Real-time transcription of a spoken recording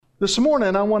This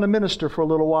morning, I want to minister for a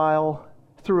little while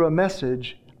through a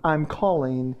message I'm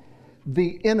calling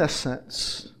The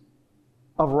Innocence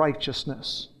of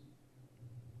Righteousness.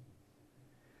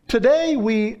 Today,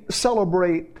 we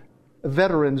celebrate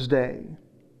Veterans Day.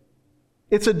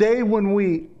 It's a day when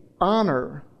we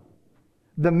honor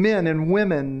the men and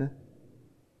women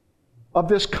of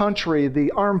this country, the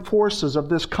armed forces of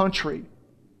this country.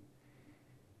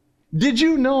 Did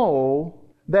you know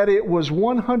that it was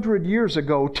 100 years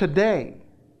ago today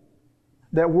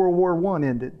that World War I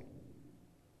ended?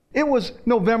 It was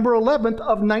November 11th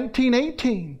of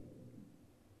 1918.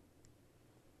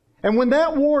 And when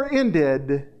that war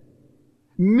ended,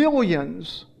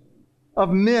 millions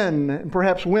of men, and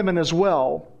perhaps women as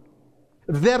well,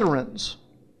 veterans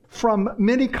from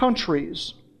many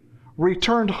countries,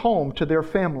 returned home to their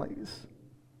families.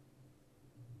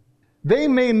 They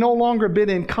may no longer been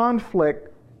in conflict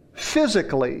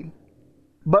physically,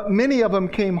 but many of them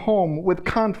came home with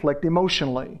conflict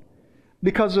emotionally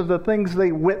because of the things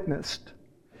they witnessed,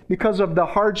 because of the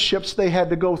hardships they had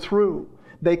to go through.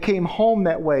 They came home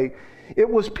that way. It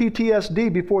was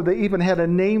PTSD before they even had a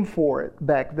name for it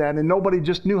back then, and nobody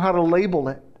just knew how to label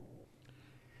it.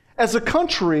 As a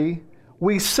country,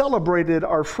 we celebrated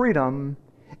our freedom,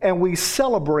 and we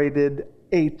celebrated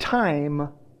a time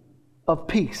of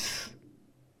peace.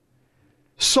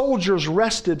 Soldiers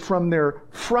rested from their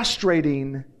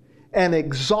frustrating and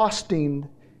exhausting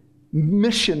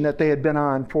mission that they had been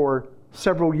on for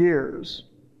several years.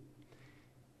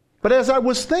 But as I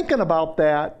was thinking about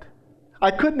that, I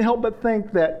couldn't help but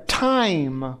think that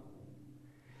time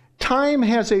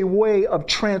has a way of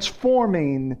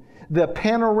transforming the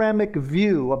panoramic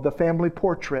view of the family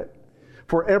portrait.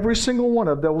 For every single one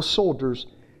of those soldiers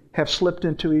have slipped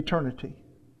into eternity.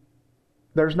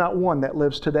 There's not one that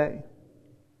lives today.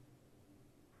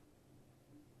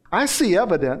 I see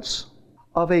evidence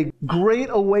of a great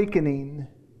awakening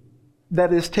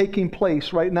that is taking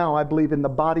place right now, I believe, in the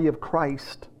body of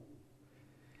Christ,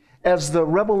 as the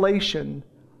revelation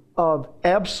of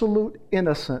absolute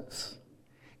innocence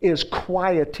is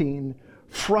quieting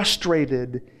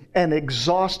frustrated and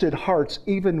exhausted hearts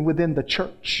even within the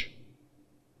church.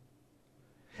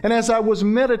 And as I was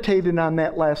meditating on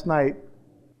that last night,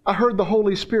 I heard the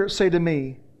Holy Spirit say to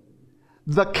me,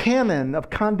 the canon of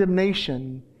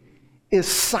condemnation is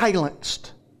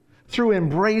silenced through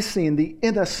embracing the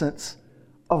innocence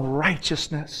of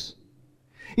righteousness.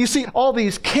 You see, all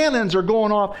these cannons are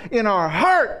going off in our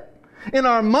heart, in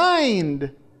our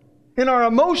mind, in our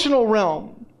emotional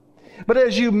realm. But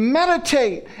as you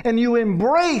meditate and you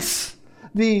embrace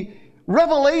the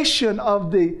revelation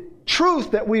of the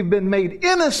truth that we've been made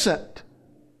innocent,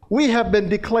 we have been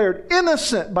declared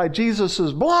innocent by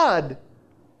Jesus' blood,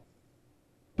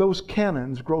 those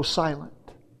cannons grow silent.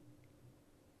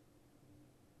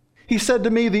 He said to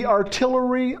me, the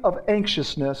artillery of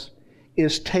anxiousness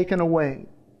is taken away.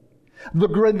 The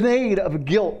grenade of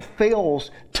guilt fails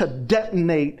to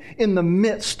detonate in the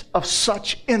midst of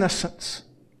such innocence.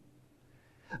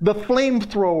 The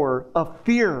flamethrower of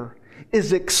fear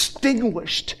is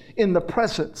extinguished in the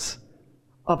presence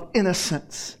of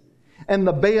innocence. And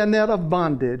the bayonet of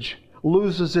bondage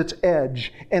loses its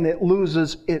edge and it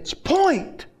loses its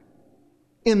point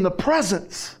in the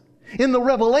presence, in the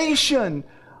revelation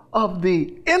of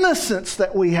the innocence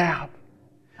that we have.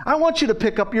 I want you to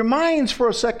pick up your minds for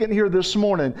a second here this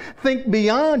morning. Think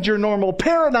beyond your normal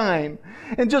paradigm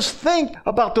and just think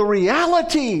about the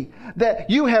reality that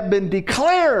you have been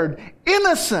declared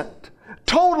innocent,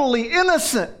 totally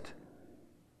innocent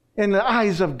in the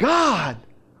eyes of God.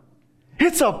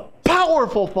 It's a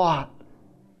powerful thought.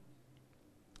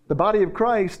 The body of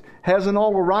Christ hasn't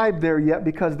all arrived there yet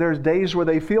because there's days where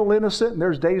they feel innocent and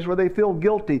there's days where they feel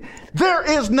guilty. There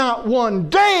is not one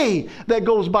day that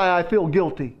goes by I feel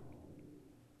guilty.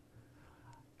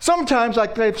 Sometimes,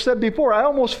 like I've said before, I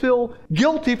almost feel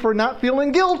guilty for not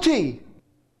feeling guilty.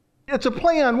 It's a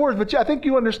play on words, but I think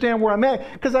you understand where I'm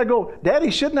at. Because I go,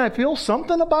 Daddy, shouldn't I feel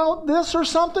something about this or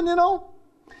something,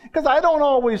 Because I don't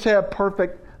always have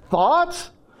perfect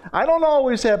thoughts. I don't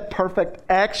always have perfect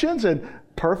actions and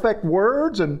perfect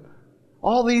words and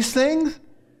all these things.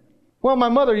 Well, my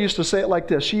mother used to say it like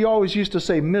this. She always used to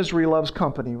say, misery loves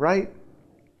company, right?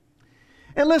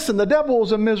 And listen, the devil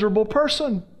is a miserable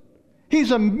person.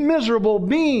 He's a miserable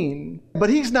being,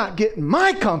 but he's not getting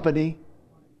my company.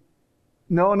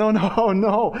 No.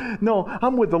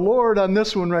 I'm with the Lord on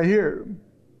this one right here.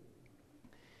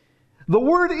 The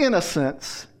word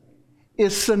innocence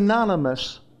is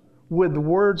synonymous with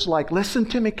words like, listen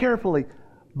to me carefully,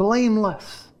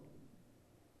 blameless.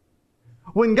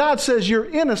 When God says you're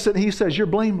innocent, He says you're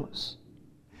blameless.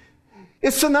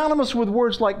 It's synonymous with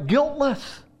words like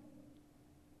guiltless.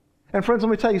 And friends, let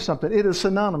me tell you something. It is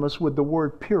synonymous with the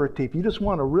word purity. If you just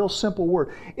want a real simple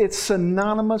word, it's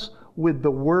synonymous with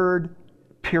the word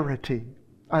purity.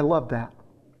 I love that.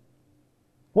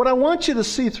 What I want you to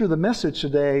see through the message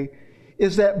today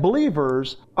is that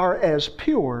believers are as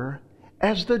pure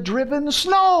as the driven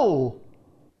snow.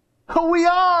 We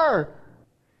are.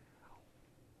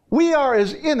 We are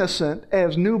as innocent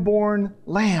as newborn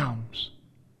lambs.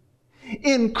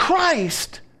 In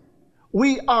Christ,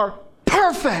 we are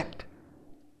perfect.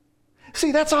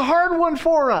 See, that's a hard one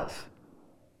for us.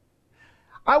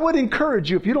 I would encourage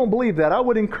you, if you don't believe that, I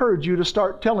would encourage you to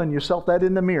start telling yourself that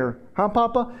in the mirror. Huh,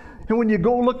 Papa? And when you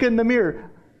go look in the mirror,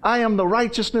 I am the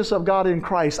righteousness of God in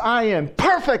Christ. I am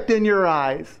perfect in your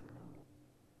eyes.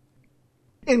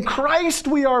 In Christ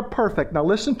we are perfect. Now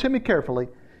listen to me carefully.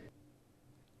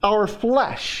 Our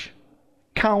flesh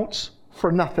counts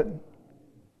for nothing.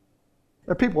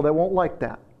 There are people that won't like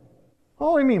that.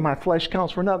 Oh, what do you mean my flesh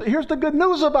counts for nothing? Here's the good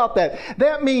news about that.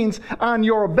 That means on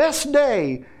your best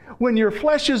day, when your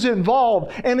flesh is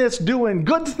involved and it's doing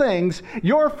good things,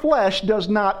 your flesh does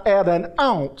not add an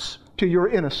ounce to your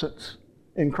innocence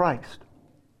in Christ.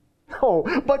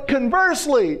 Oh, but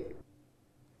conversely,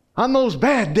 on those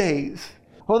bad days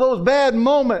or those bad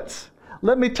moments,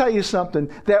 let me tell you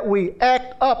something, that we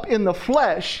act up in the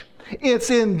flesh. It's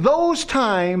in those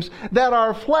times that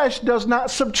our flesh does not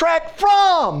subtract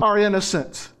from our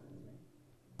innocence.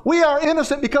 We are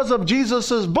innocent because of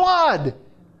Jesus' blood.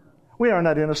 We are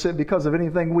not innocent because of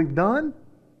anything we've done.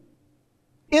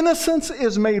 Innocence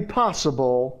is made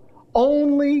possible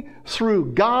only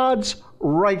through God's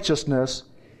righteousness.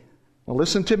 Now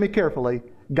listen to me carefully.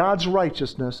 God's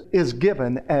righteousness is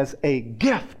given as a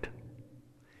gift.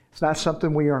 It's not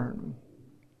something we earn.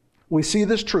 We see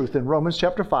this truth in Romans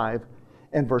chapter 5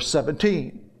 and verse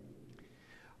 17.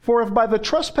 For if by the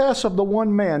trespass of the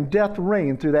one man death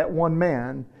reigned through that one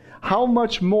man, how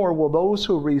much more will those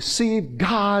who receive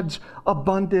God's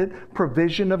abundant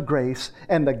provision of grace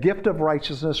and the gift of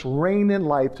righteousness reign in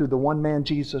life through the one man,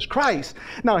 Jesus Christ?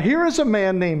 Now here is a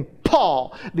man named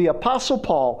Paul, the Apostle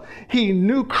Paul. He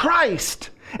knew Christ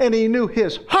and he knew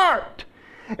his heart.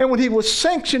 And when he was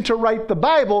sanctioned to write the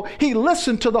Bible, he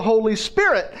listened to the Holy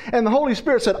Spirit. And the Holy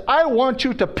Spirit said, I want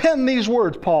you to pen these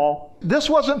words, Paul. This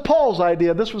wasn't Paul's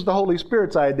idea. This was the Holy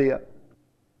Spirit's idea.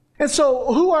 And so,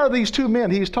 who are these two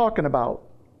men he's talking about?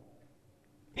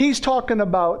 He's talking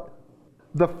about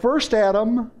the first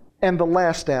Adam and the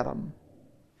last Adam.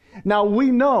 Now,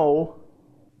 we know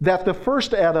that the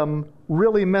first Adam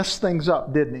really messed things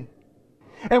up, didn't he?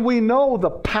 And we know the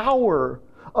power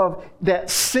of that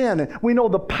sin. We know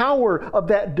the power of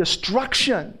that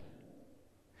destruction.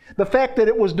 The fact that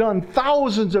it was done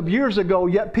thousands of years ago,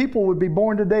 yet people would be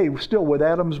born today still with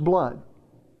Adam's blood.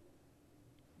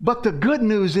 But the good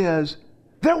news is,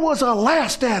 there was a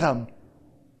last Adam.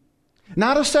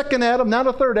 Not a second Adam, not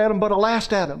a third Adam, but a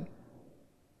last Adam.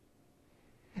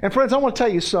 And friends, I want to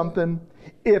tell you something.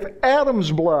 If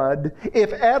Adam's blood,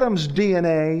 if Adam's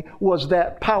DNA was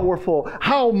that powerful,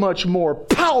 how much more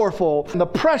powerful the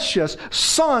precious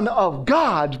Son of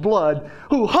God's blood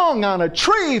who hung on a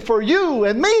tree for you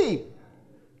and me?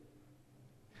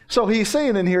 So he's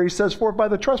saying in here, he says, for by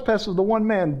the trespass of the one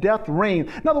man, death reigned.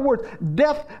 In other words,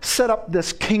 death set up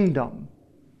this kingdom.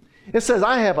 It says,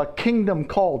 I have a kingdom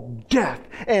called death,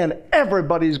 and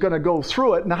everybody's going to go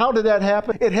through it. And how did that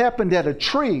happen? It happened at a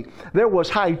tree. There was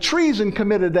high treason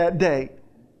committed that day.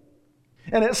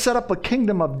 And it set up a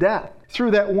kingdom of death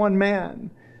through that one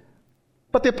man.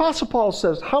 But the Apostle Paul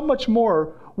says, how much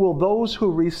more will those who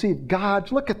receive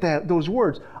God's, look at that, those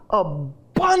words,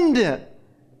 abundant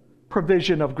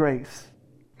provision of grace,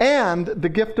 and the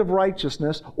gift of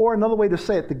righteousness, or another way to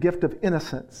say it, the gift of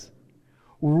innocence,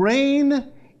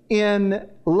 reign in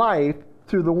life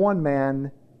through the one man,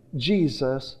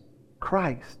 Jesus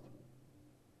Christ.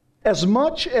 As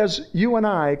much as you and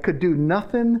I could do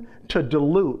nothing to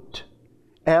dilute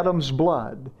Adam's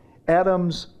blood,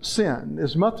 Adam's sin,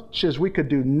 as much as we could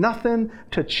do nothing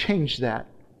to change that,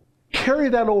 carry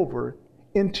that over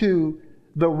into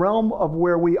the realm of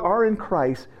where we are in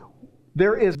Christ,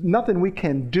 there is nothing we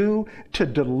can do to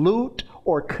dilute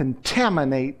or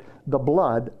contaminate the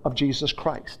blood of Jesus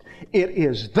Christ. It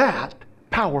is that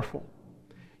powerful.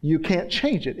 You can't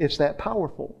change it. It's that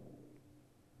powerful.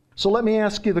 So let me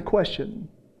ask you the question.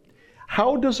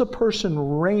 How does a person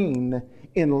reign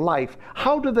in life?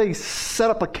 How do they set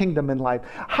up a kingdom in life?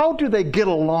 How do they get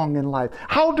along in life?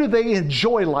 How do they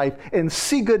enjoy life and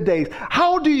see good days?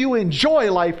 How do you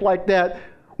enjoy life like that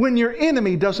when your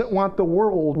enemy doesn't want the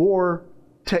world war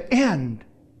to end?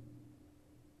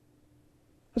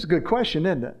 That's a good question,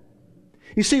 isn't it?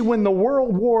 You see, when the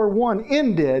World War I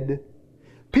ended,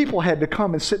 people had to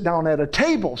come and sit down at a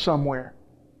table somewhere.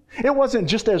 It wasn't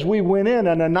just as we went in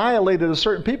and annihilated a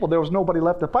certain people, there was nobody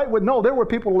left to fight with. No, there were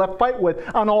people left to fight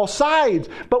with on all sides,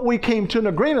 but we came to an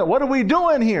agreement. What are we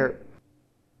doing here?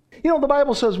 You know, the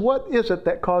Bible says, what is it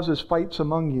that causes fights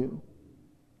among you?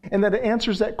 And that it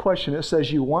answers that question. It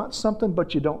says you want something,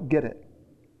 but you don't get it.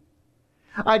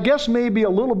 I guess maybe a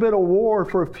little bit of war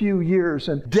for a few years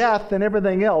and death and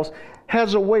everything else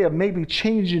has a way of maybe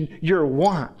changing your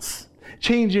wants,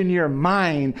 changing your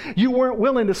mind. You weren't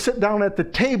willing to sit down at the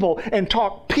table and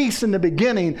talk peace in the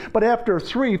beginning, but after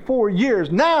 3-4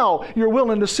 years, now you're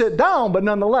willing to sit down, but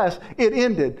nonetheless, it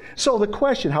ended. So the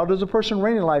question, how does a person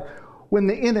reign in life when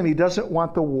the enemy doesn't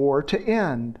want the war to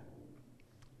end?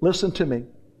 Listen to me.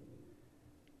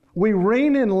 We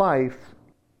reign in life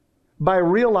by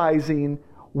realizing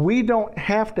we don't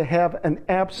have to have an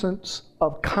absence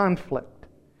of conflict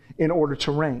in order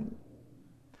to reign.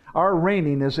 Our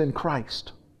reigning is in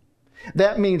Christ.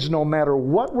 That means no matter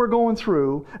what we're going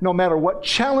through, no matter what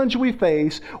challenge we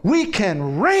face, we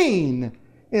can reign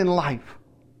in life.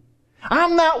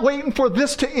 I'm not waiting for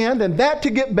this to end and that to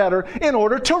get better in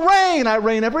order to reign. I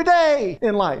reign every day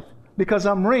in life because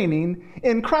I'm reigning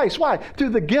in Christ. Why? Through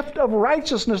the gift of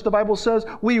righteousness, the Bible says,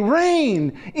 we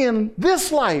reign in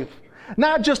this life.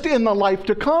 Not just in the life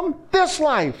to come, this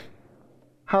life.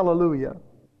 Hallelujah.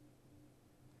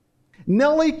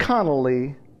 Nellie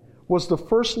Connolly was the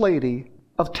First Lady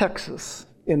of Texas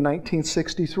in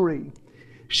 1963.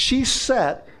 She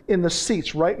sat in the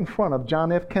seats right in front of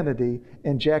John F. Kennedy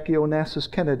and Jackie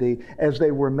Onassis Kennedy as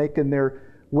they were making their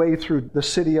way through the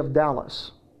city of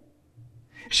Dallas.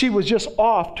 She was just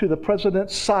off to the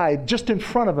president's side, just in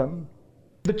front of him.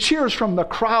 The cheers from the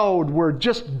crowd were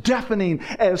just deafening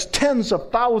as tens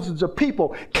of thousands of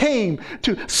people came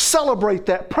to celebrate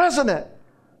that president.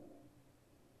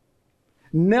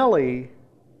 Nellie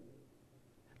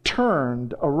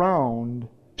turned around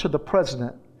to the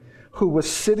president who was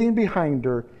sitting behind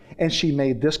her, and she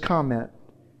made this comment.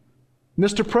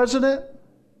 Mr. President,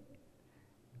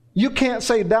 you can't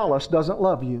say Dallas doesn't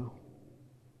love you.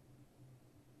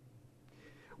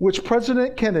 Which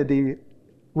President Kennedy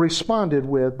responded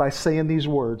with by saying these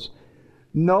words,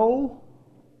 no,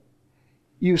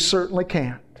 you certainly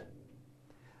can't.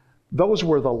 Those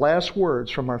were the last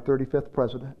words from our 35th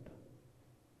president.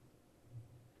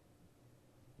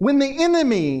 When the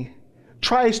enemy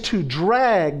tries to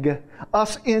drag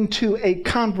us into a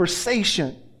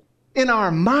conversation in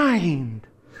our mind,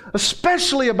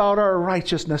 especially about our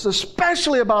righteousness,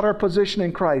 especially about our position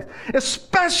in Christ,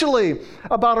 especially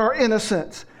about our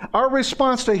innocence, our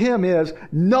response to him is,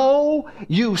 no,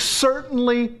 you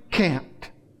certainly can't.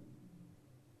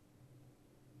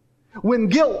 When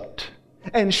guilt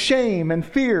and shame and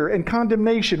fear and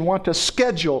condemnation want to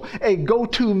schedule a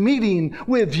go-to meeting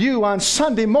with you on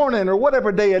Sunday morning or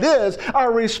whatever day it is,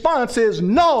 our response is,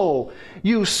 no,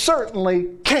 you certainly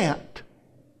can't.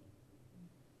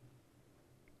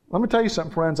 Let me tell you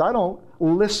something, friends. I don't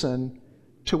listen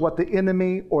to what the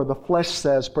enemy or the flesh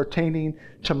says pertaining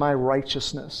to my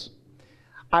righteousness.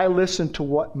 I listen to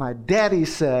what my daddy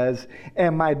says,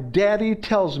 and my daddy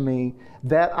tells me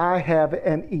that I have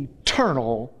an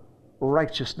eternal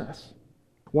righteousness.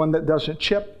 One that doesn't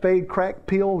chip, fade, crack,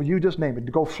 peel, you just name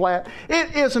it, go flat.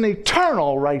 It is an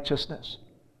eternal righteousness.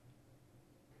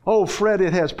 Oh, Fred,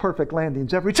 it has perfect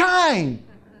landings every time.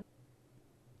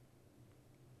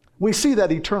 We see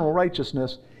that eternal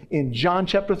righteousness in John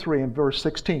chapter 3 and verse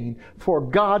 16. For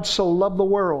God so loved the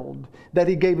world that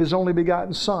he gave his only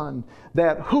begotten Son,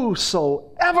 that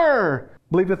whosoever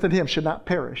believeth in him should not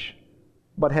perish,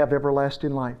 but have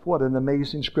everlasting life. What an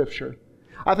amazing scripture.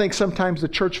 I think sometimes the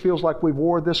church feels like we've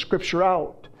wore this scripture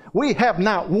out. We have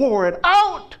not wore it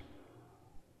out.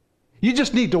 You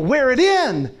just need to wear it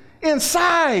in,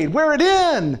 inside, wear it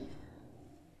in.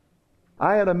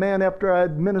 I had a man after I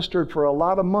had ministered for a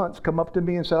lot of months come up to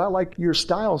me and said, I like your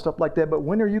style and stuff like that, but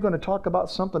when are you going to talk about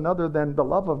something other than the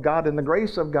love of God and the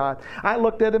grace of God? I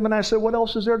looked at him and I said, what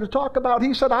else is there to talk about?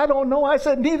 He said, I don't know. I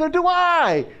said, neither do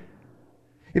I.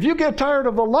 If you get tired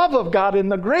of the love of God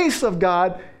and the grace of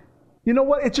God, you know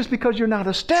what? It's just because you're not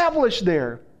established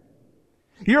there.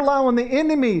 You're allowing the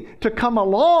enemy to come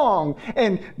along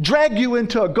and drag you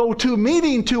into a go-to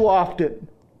meeting too often.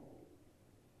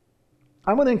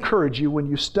 I'm going to encourage you, when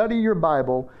you study your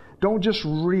Bible, don't just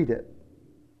read it,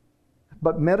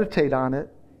 but meditate on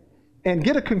it and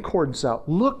get a concordance out.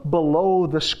 Look below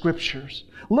the scriptures.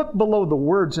 Look below the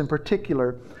words in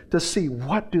particular to see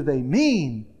what do they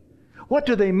mean. What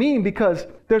do they mean? Because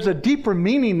there's a deeper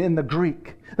meaning in the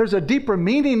Greek. There's a deeper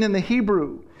meaning in the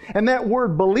Hebrew. And that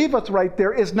word believeth right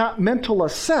there is not mental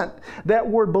assent. That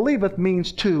word believeth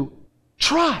means to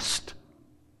trust.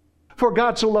 For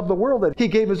God so loved the world that He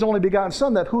gave His only begotten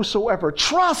Son, that whosoever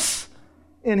trusts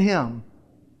in Him.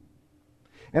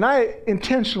 And I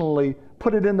intentionally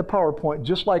put it in the PowerPoint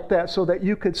just like that so that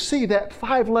you could see that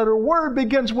 5-letter word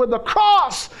begins with a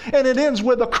cross and it ends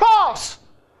with a cross.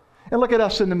 And look at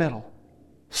us in the middle.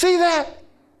 See that?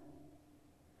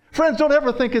 Friends, don't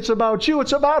ever think it's about you.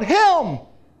 It's about Him.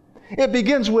 It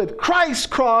begins with Christ's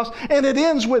cross and it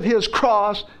ends with His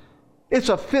cross. It's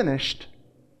a finished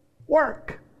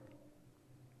work.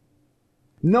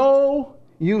 No,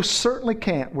 you certainly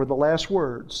can't were the last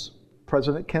words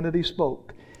President Kennedy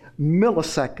spoke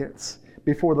milliseconds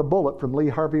before the bullet from Lee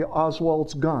Harvey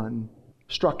Oswald's gun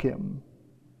struck him.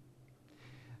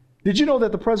 Did you know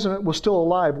that the president was still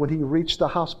alive when he reached the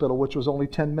hospital, which was only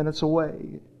 10 minutes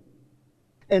away?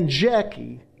 And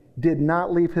Jackie did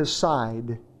not leave his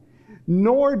side,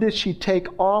 nor did she take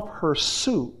off her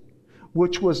suit,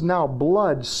 which was now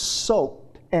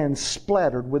blood-soaked and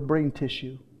splattered with brain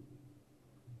tissue.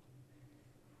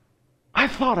 I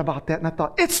thought about that and I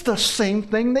thought, it's the same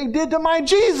thing they did to my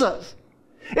Jesus.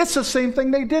 It's the same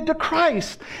thing they did to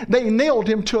Christ. They nailed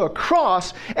Him to a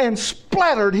cross and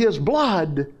splattered His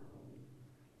blood.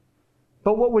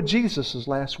 But what would Jesus'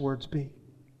 last words be?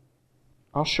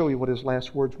 I'll show you what His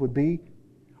last words would be.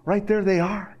 Right there they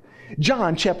are.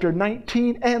 John chapter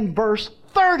 19 and verse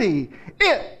 30.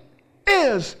 It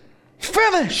is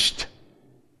finished.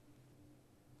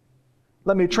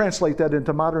 Let me translate that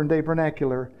into modern day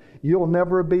vernacular. You'll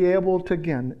never be able to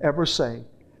again ever say,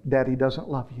 Daddy doesn't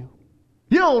love you.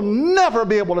 You'll never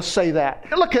be able to say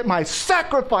that. Look at my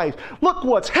sacrifice. Look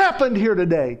what's happened here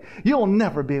today. You'll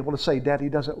never be able to say, Daddy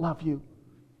doesn't love you.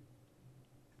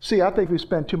 See, I think we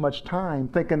spend too much time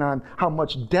thinking on how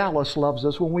much Dallas loves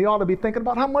us when we ought to be thinking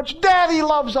about how much Daddy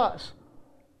loves us.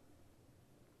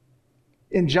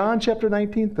 In John chapter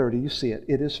 19:30, you see it.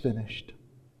 It is finished.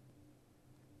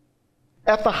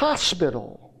 At the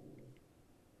hospital,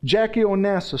 Jackie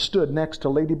Onassis stood next to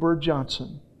Lady Bird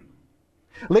Johnson.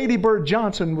 Lady Bird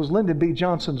Johnson was Lyndon B.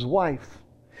 Johnson's wife.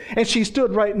 And she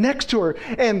stood right next to her.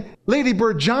 And Lady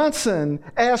Bird Johnson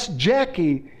asked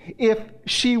Jackie if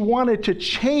she wanted to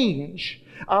change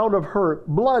out of her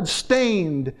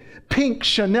blood-stained pink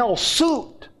Chanel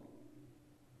suit.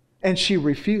 And she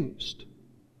refused,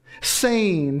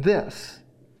 saying this,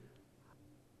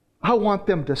 I want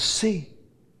them to see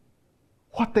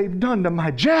what they've done to my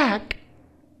Jack.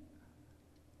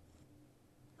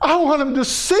 I want them to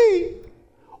see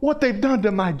what they've done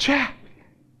to my Jack.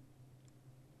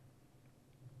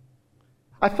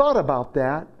 I thought about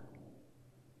that,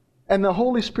 and the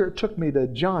Holy Spirit took me to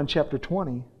John chapter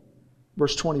 20,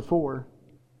 verse 24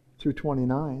 through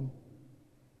 29.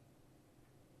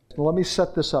 Now let me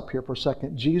set this up here for a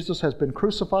second. Jesus has been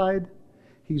crucified,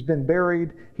 He's been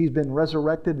buried, He's been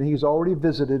resurrected, and He's already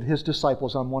visited His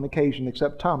disciples on one occasion,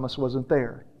 except Thomas wasn't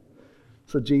there.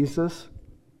 So Jesus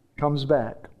comes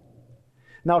back.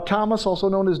 Now Thomas, also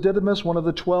known as Didymus, one of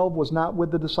the 12, was not with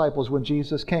the disciples when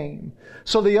Jesus came.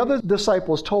 So the other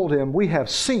disciples told Him, we have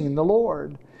seen the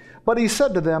Lord. But He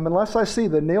said to them, unless I see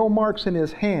the nail marks in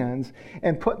His hands,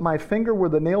 and put my finger where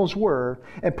the nails were,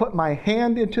 and put my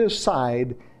hand into His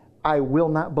side, I will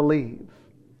not believe.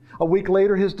 A week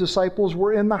later, His disciples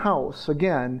were in the house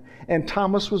again, and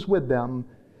Thomas was with them.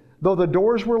 Though the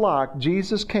doors were locked,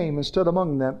 Jesus came and stood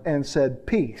among them and said,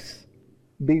 peace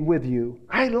be with you.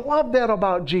 I love that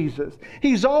about Jesus.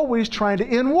 He's always trying to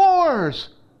end wars.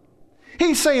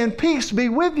 He's saying, peace be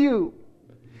with you.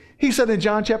 He said in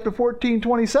John chapter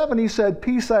 14:27, He said,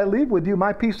 peace I leave with you,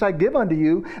 my peace I give unto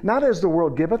you, not as the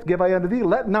world giveth, give I unto thee.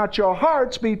 Let not your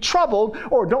hearts be troubled,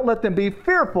 or don't let them be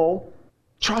fearful.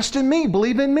 Trust in me,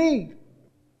 believe in me.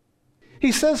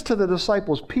 He says to the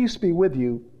disciples, peace be with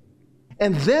you.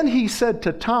 And then He said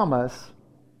to Thomas,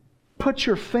 put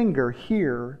your finger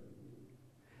here.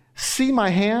 See my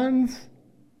hands?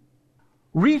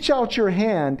 Reach out your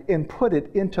hand and put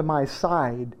it into my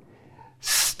side.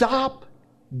 Stop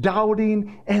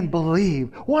doubting and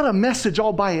believe. What a message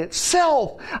all by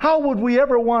itself. How would we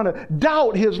ever want to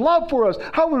doubt His love for us?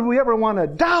 How would we ever want to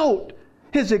doubt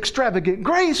His extravagant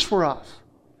grace for us?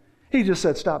 He just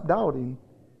said, stop doubting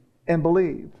and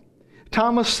believe.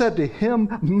 Thomas said to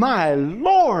Him, my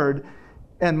Lord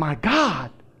and my God.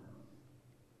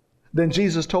 Then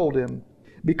Jesus told him,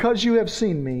 because you have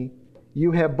seen me,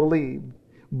 you have believed.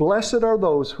 Blessed are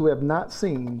those who have not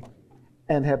seen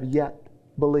and have yet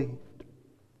believed.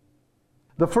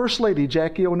 The First Lady,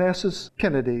 Jackie Onassis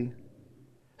Kennedy,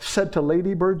 said to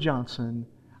Lady Bird Johnson,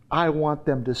 I want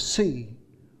them to see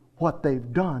what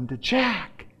they've done to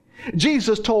Jack.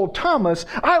 Jesus told Thomas,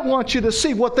 I want you to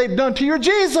see what they've done to your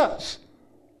Jesus.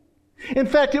 In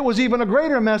fact, it was even a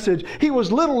greater message. He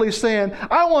was literally saying,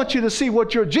 I want you to see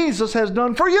what your Jesus has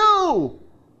done for you.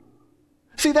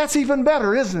 See, that's even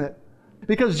better, isn't it?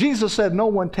 Because Jesus said, no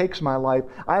one takes my life.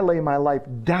 I lay my life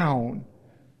down.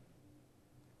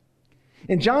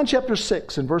 In John chapter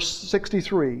 6 and verse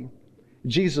 63,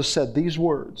 Jesus said these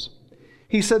words.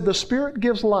 He said, the Spirit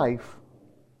gives life,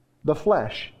 the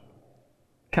flesh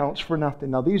counts for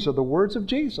nothing. Now, these are the words of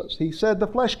Jesus. He said the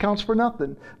flesh counts for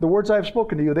nothing. The words I have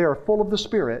spoken to you, they are full of the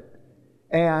Spirit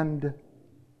and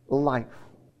life.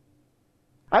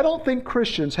 I don't think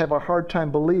Christians have a hard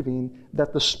time believing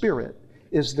that the Spirit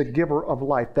is the giver of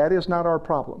life. That is not our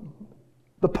problem.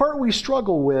 The part we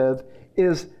struggle with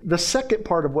is the second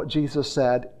part of what Jesus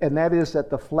said, and that is that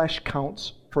the flesh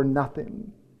counts for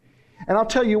nothing. And I'll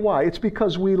tell you why. It's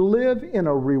because we live in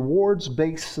a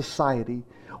rewards-based society.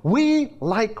 We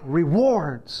like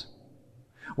rewards.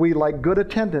 We like good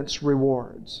attendance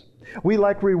rewards. We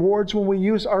like rewards when we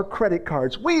use our credit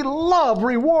cards. We love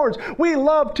rewards. We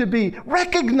love to be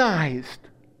recognized.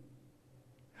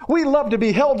 We love to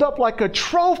be held up like a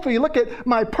trophy. Look at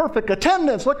my perfect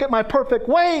attendance. Look at my perfect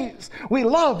ways. We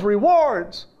love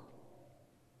rewards.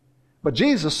 But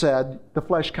Jesus said the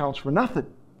flesh counts for nothing.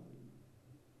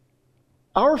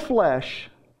 Our flesh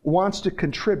wants to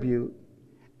contribute,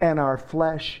 and our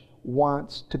flesh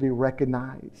wants to be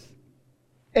recognized.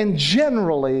 And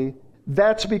generally,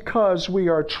 that's because we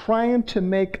are trying to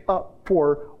make up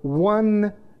for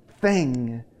one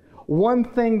thing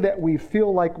that we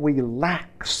feel like we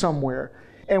lack somewhere.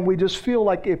 And we just feel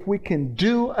like if we can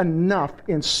do enough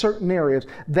in certain areas,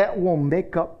 that will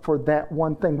make up for that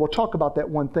one thing. We'll talk about that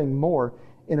one thing more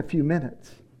in a few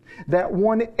minutes. That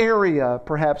one area,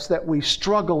 perhaps, that we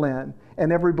struggle in,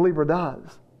 and every believer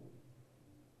does.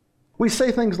 We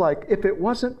say things like, if it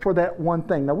wasn't for that one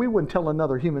thing. Now, we wouldn't tell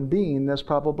another human being this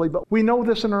probably, but we know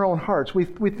this in our own hearts. We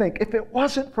think, if it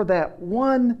wasn't for that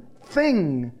one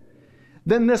thing,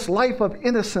 then this life of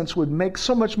innocence would make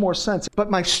so much more sense.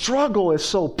 But my struggle is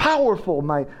so powerful.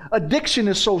 My addiction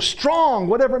is so strong,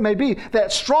 whatever it may be.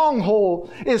 That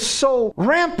stronghold is so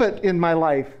rampant in my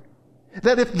life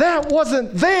that if that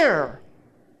wasn't there,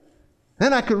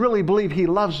 then I could really believe He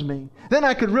loves me. Then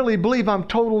I could really believe I'm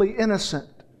totally innocent.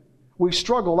 We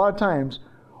struggle a lot of times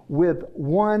with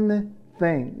one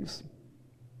things.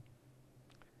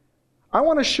 I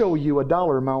want to show you a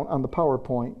dollar amount on the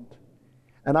PowerPoint,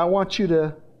 and I want you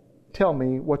to tell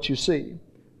me what you see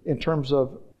in terms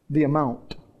of the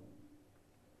amount.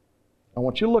 I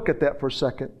want you to look at that for a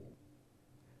second.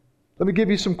 Let me give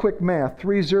you some quick math.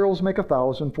 3 zeros make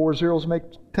 1,000, 4 zeros make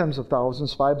tens of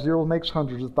thousands, 5 zeros makes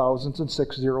hundreds of thousands, and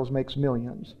 6 zeros makes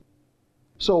millions.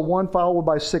 So 1 followed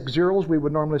by 6 zeros, we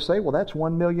would normally say, well, that's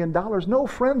 $1 million. No,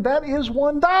 friend, that is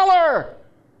 $1.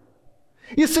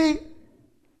 You see,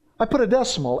 I put a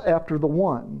decimal after the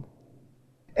 1.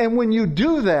 And when you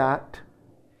do that,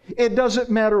 it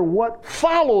doesn't matter what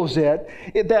follows it,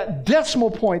 that decimal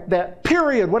point, that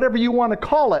period, whatever you want to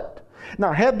call it.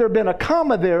 Now, had there been a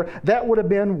comma there, that would have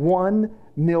been $1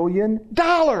 million.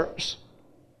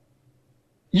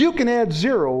 You can add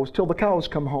zeros till the cows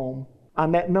come home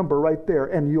on that number right there,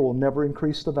 and you'll never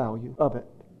increase the value of it.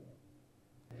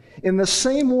 In the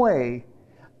same way,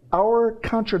 our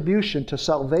contribution to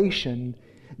salvation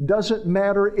doesn't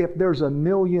matter if there's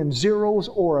 1,000,000 zeros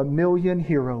or 1,000,000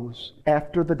 heroes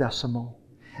after the decimal.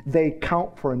 They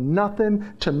count for nothing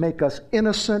to make us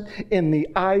innocent in the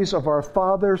eyes of our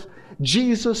fathers.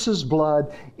 Jesus'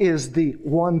 blood is the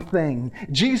one thing.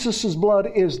 Jesus' blood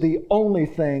is the only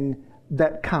thing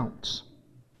that counts.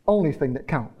 Only thing that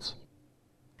counts.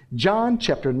 John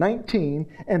chapter 19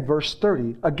 and verse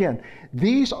 30. Again,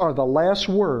 these are the last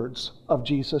words of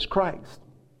Jesus Christ.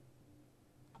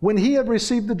 When He had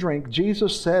received the drink,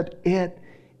 Jesus said, "It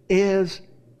is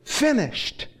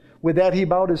finished." With that, He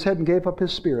bowed His head and gave up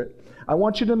His spirit. I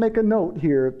want you to make a note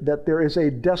here that there is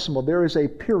a decimal, there is a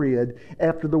period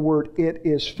after the word "it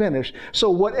is finished." So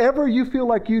whatever you feel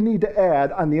like you need to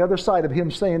add on the other side of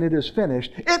Him saying it is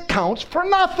finished, it counts for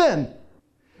nothing.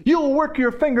 You'll work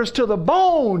your fingers to the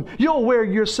bone. You'll wear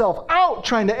yourself out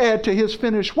trying to add to His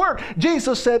finished work.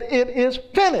 Jesus said, "It is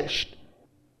finished."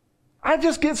 I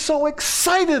just get so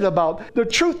excited about the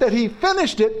truth that He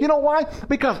finished it. You know why?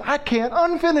 Because I can't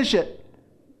unfinish it.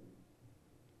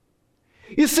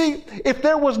 You see, if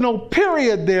there was no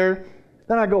period there,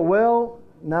 then I go, well,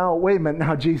 now, wait a minute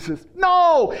now, Jesus.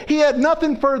 No! He had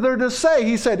nothing further to say.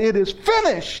 He said, "It is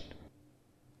finished."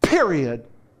 Period.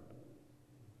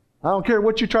 I don't care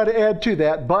what you try to add to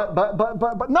that,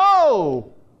 but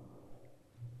no!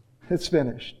 It's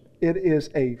finished. It is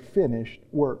a finished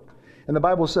work. And the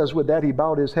Bible says with that he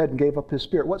bowed his head and gave up his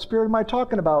spirit. What spirit am I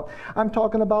talking about? I'm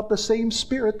talking about the same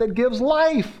Spirit that gives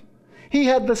life. He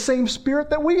had the same Spirit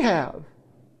that we have.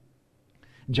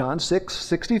 John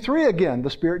 6:63 again, the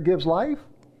Spirit gives life.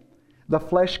 The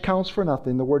flesh counts for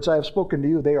nothing. The words I have spoken to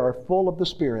you, they are full of the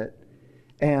Spirit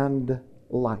and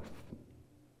life.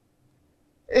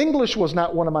 English was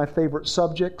not one of my favorite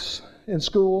subjects in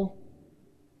school,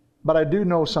 but I do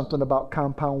know something about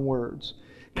compound words.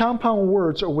 Compound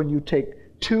words are when you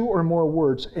take two or more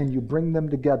words and you bring them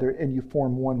together and you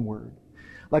form one word.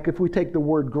 Like if we take the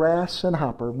word grass and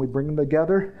hopper and we bring them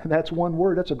together, that's one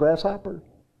word, that's a grasshopper.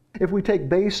 If we take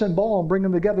base and ball and bring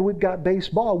them together, we've got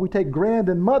baseball. We take grand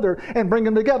and mother and bring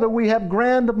them together, we have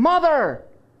grandmother.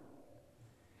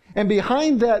 And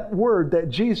behind that word that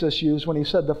Jesus used when he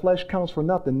said the flesh counts for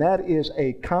nothing, that is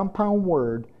a compound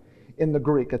word in the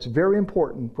Greek. It's very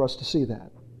important for us to see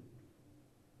that.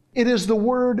 It is the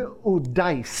word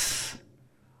oudeis.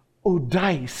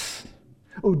 Oudeis.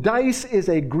 Oudeis is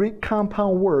a Greek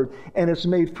compound word, and it's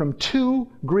made from two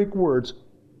Greek words.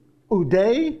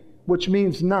 Oude, which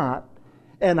means not,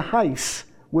 and heis,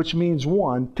 which means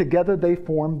one. Together they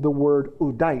form the word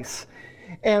oudeis.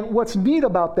 And what's neat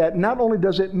about that, not only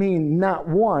does it mean not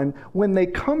one, when they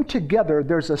come together,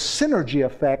 there's a synergy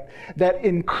effect that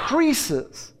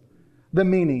increases the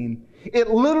meaning. It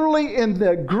literally in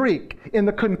the Greek, in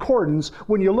the concordance,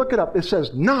 when you look it up, it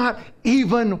says not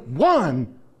even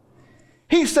one.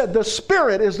 He said the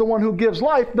Spirit is the one who gives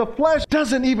life. The flesh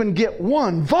doesn't even get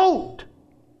one vote.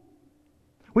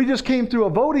 We just came through a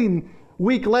voting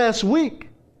week last week.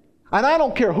 And I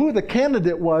don't care who the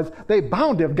candidate was, they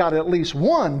bound to have got at least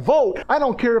one vote. I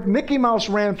don't care if Mickey Mouse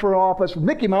ran for office,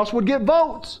 Mickey Mouse would get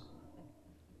votes.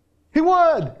 He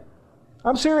would.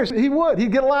 I'm serious, he would.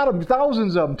 He'd get a lot of them,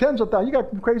 thousands of them, tens of thousands. You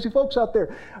got crazy folks out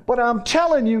there. But I'm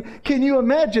telling you, can you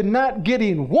imagine not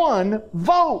getting one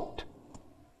vote?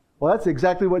 Well, that's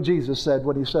exactly what Jesus said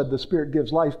when he said the Spirit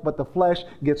gives life, but the flesh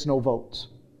gets no votes.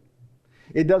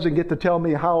 It doesn't get to tell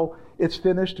me how it's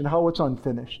finished and how it's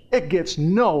unfinished. It gets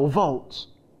no votes.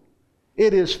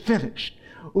 It is finished.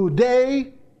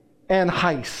 Oude and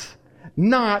heis.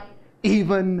 Not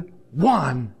even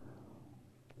one.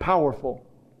 Powerful.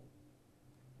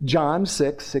 John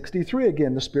 6:63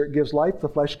 again. The Spirit gives life. The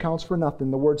flesh counts for nothing.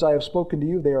 The words I have spoken to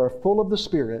you, they are full of the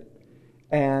Spirit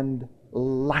and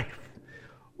life.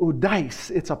 Oudeis,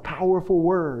 it's a powerful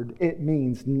word. It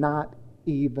means not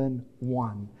even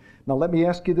one. Now let me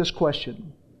ask you this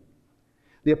question.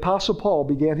 The Apostle Paul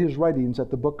began his writings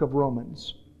at the book of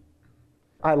Romans.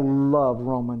 I love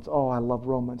Romans. Oh, I love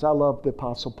Romans. I love the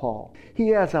Apostle Paul. He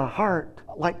has a heart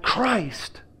like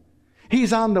Christ.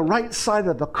 He's on the right side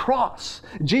of the cross.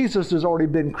 Jesus has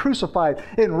already been crucified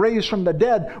and raised from the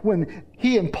dead when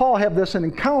he and Paul have this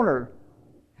encounter.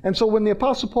 And so when the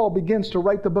Apostle Paul begins to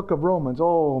write the book of Romans,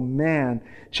 oh man,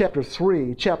 chapter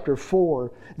 3, chapter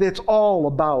 4, it's all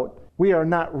about we are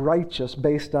not righteous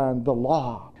based on the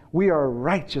law. We are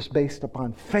righteous based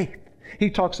upon faith. He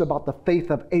talks about the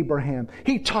faith of Abraham.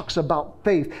 He talks about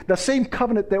faith. The same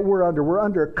covenant that we're under. We're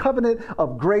under a covenant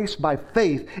of grace by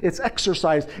faith. It's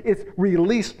exercised. It's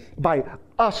released by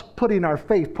us putting our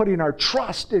faith, putting our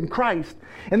trust in Christ.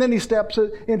 And then he steps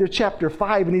into chapter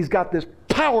 5 and he's got this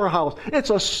powerhouse. It's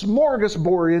a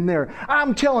smorgasbord in there.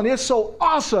 I'm telling you, it's so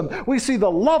awesome. We see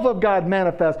the love of God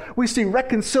manifest. We see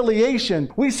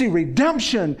reconciliation. We see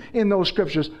redemption in those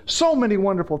scriptures. So many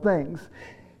wonderful things.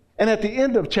 And at the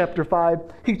end of chapter 5,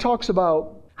 he talks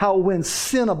about how when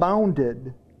sin abounded,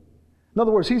 in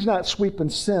other words, he's not sweeping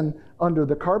sin under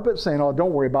the carpet saying, oh,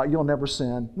 don't worry about it, you'll never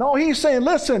sin. No, he's saying,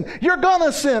 listen, you're going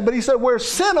to sin. But he said, where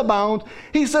sin abounds,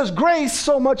 he says, grace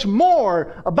so much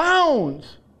more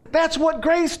abounds. That's what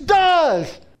grace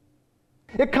does.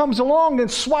 It comes along and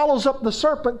swallows up the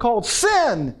serpent called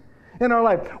sin in our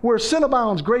life. Where sin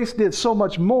abounds, grace did so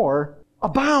much more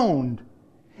abound.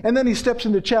 And then he steps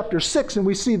into chapter 6 and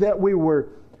we see that we were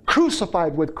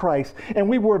crucified with Christ and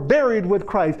we were buried with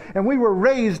Christ and we were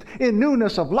raised in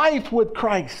newness of life with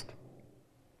Christ.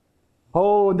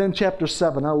 Oh, and then chapter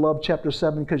 7. I love chapter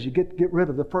 7 because you get rid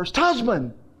of the first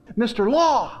husband, Mr.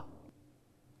 Law.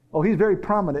 Oh, he's very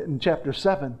prominent in chapter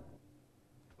 7.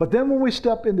 But then when we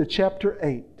step into chapter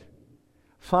 8,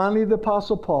 finally the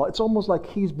Apostle Paul, it's almost like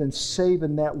he's been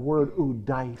saving that word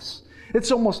oudeis.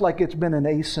 It's almost like it's been an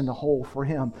ace in the hole for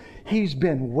him. He's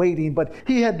been waiting, but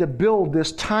he had to build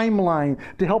this timeline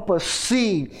to help us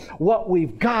see what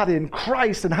we've got in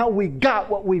Christ and how we got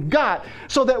what we've got,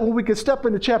 so that when we could step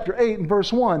into chapter 8 and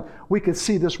verse 1, we could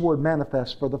see this word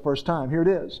manifest for the first time. Here it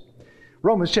is.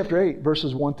 Romans chapter 8,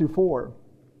 verses 1 through 4.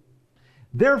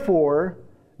 Therefore,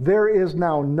 There is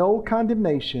now no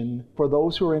condemnation for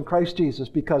those who are in Christ Jesus,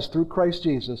 because through Christ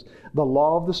Jesus, the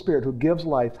law of the Spirit who gives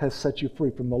life has set you free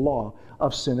from the law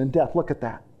of sin and death. Look at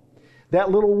that.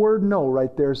 That little word "no"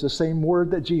 right there is the same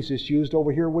word that Jesus used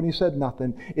over here when he said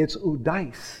nothing. It's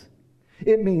oudeis.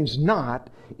 It means not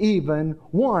even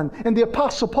one. And the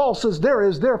Apostle Paul says there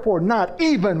is therefore not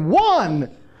even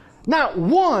one. Not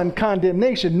one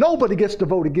condemnation. Nobody gets to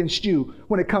vote against you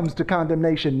when it comes to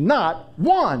condemnation. Not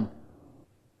one.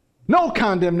 No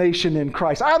condemnation in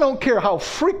Christ. I don't care how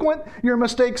frequent your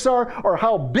mistakes are or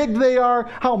how big they are,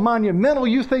 how monumental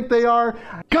you think they are.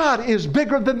 God is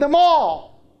bigger than them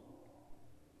all.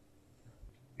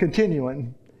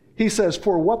 Continuing, he says,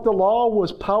 for what the law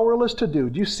was powerless to do.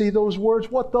 Do you see those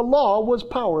words? What the law was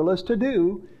powerless to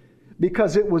do,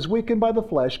 because it was weakened by the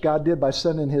flesh, God did by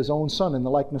sending His own Son in the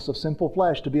likeness of sinful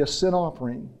flesh to be a sin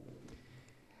offering.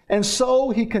 And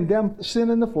so He condemned sin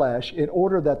in the flesh in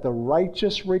order that the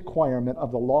righteous requirement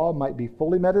of the law might be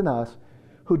fully met in us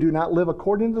who do not live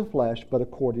according to the flesh, but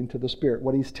according to the Spirit.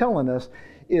 What He's telling us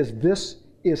is this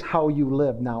is how you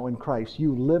live now in Christ.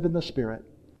 You live in the Spirit.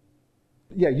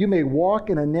 Yeah, you may walk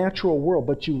in a natural world,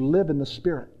 but you live in the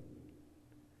Spirit.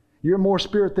 You're more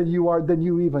spirit than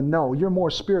you even know. You're more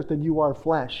spirit than you are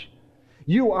flesh.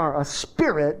 You are a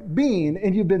spirit being,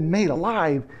 and you've been made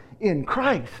alive in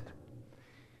Christ.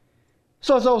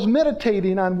 So as I was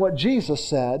meditating on what Jesus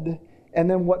said and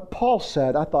then what Paul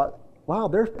said, I thought, wow,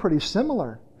 they're pretty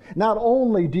similar. Not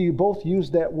only do you both use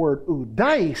that word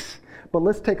oudeis, but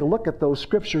let's take a look at those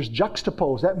scriptures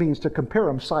juxtaposed. That means to compare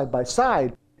them side by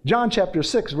side. John chapter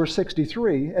 6, verse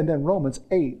 63, and then Romans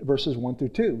 8, verses 1 through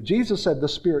 2. Jesus said the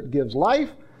Spirit gives life,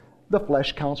 the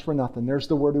flesh counts for nothing. There's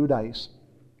the word oudeis.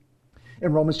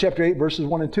 In Romans chapter 8, verses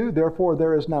 1 and 2, therefore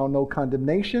there is now no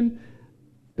condemnation.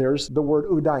 There's the word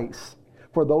oudeis.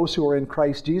 For those who are in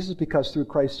Christ Jesus, because through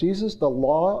Christ Jesus, the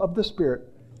law of the Spirit,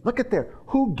 look at there,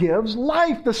 who gives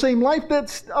life, the same life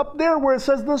that's up there where it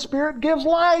says the Spirit gives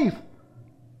life.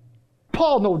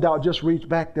 Paul no doubt just reached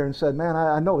back there and said, man,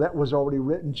 I know that was already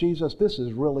written. Jesus, this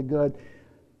is really good.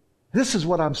 This is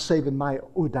what I'm saving my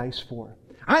oudeis for.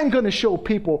 I'm going to show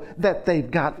people that they've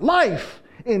got life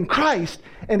in Christ,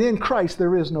 and in Christ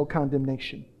there is no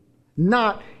condemnation.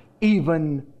 Not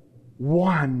even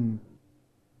one.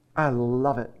 I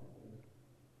love it.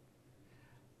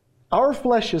 Our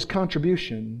flesh's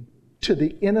contribution to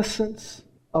the innocence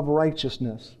of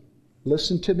righteousness,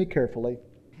 listen to me carefully,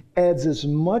 adds as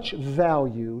much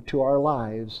value to our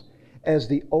lives as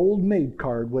the old maid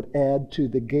card would add to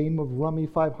the game of Rummy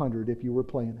 500 if you were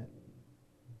playing it.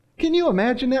 Can you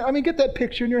imagine that? I mean, get that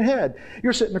picture in your head.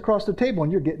 You're sitting across the table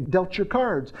and you're getting dealt your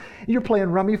cards. You're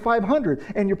playing Rummy 500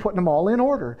 and you're putting them all in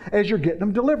order as you're getting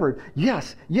them delivered.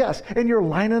 Yes, yes. And you're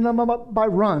lining them up by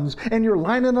runs and you're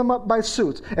lining them up by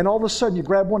suits. And all of a sudden you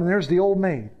grab one and there's the old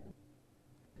maid.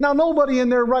 Now, nobody in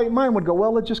their right mind would go,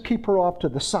 well, let's just keep her off to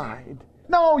the side.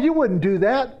 No, you wouldn't do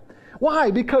that. Why?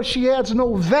 Because she adds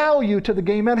no value to the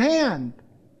game at hand.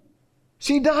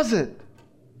 She doesn't.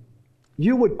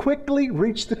 You would quickly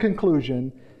reach the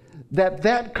conclusion that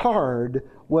that card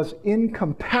was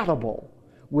incompatible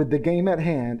with the game at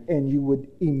hand, and you would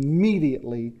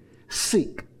immediately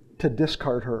seek to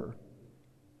discard her.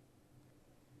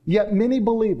 Yet many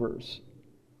believers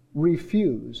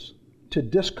refuse to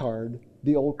discard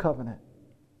the old covenant.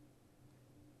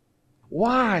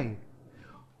 Why?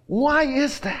 Why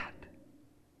is that?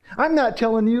 I'm not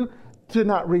telling you to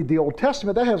not read the Old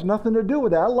Testament. That has nothing to do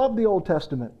with that. I love the Old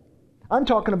Testament. I'm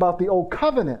talking about the Old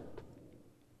Covenant.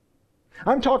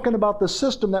 I'm talking about the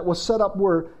system that was set up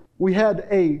where we had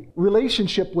a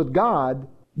relationship with God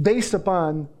based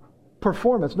upon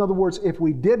performance. In other words, if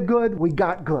we did good, we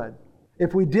got good.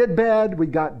 If we did bad, we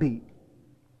got beat.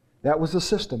 That was the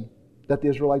system that the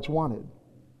Israelites wanted.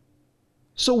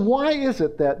 So why is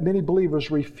it that many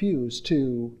believers refuse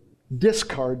to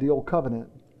discard the Old Covenant?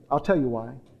 I'll tell you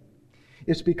why.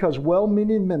 It's because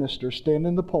well-meaning ministers stand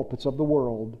in the pulpits of the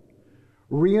world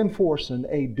reinforcing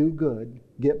a do good,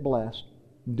 get blessed,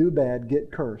 do bad,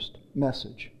 get cursed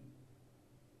message.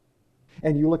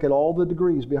 And you look at all the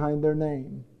degrees behind their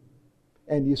name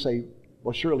and you say,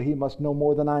 well, surely he must know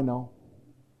more than I know.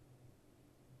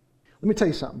 Let me tell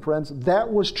you something, friends.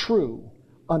 That was true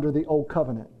under the Old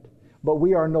Covenant. But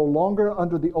we are no longer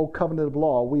under the Old Covenant of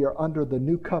law. We are under the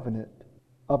New Covenant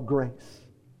of grace.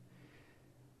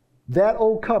 That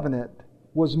Old Covenant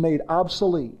was made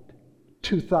obsolete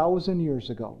 2,000 years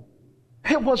ago.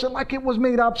 It wasn't like it was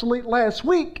made obsolete last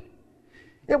week.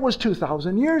 It was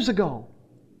 2,000 years ago.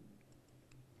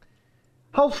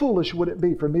 How foolish would it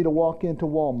be for me to walk into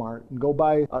Walmart and go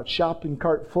buy a shopping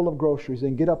cart full of groceries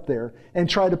and get up there and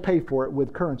try to pay for it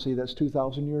with currency that's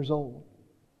 2,000 years old?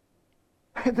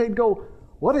 They'd go,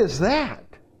 what is that?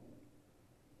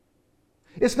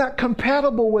 It's not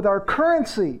compatible with our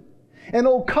currency. An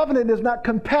old covenant is not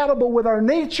compatible with our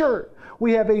nature.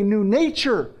 We have a new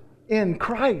nature in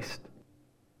Christ.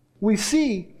 We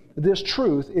see this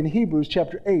truth in Hebrews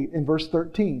chapter 8 and verse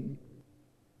 13.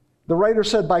 The writer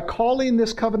said, by calling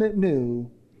this covenant new,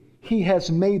 He has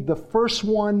made the first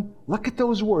one, look at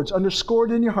those words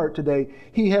underscored in your heart today.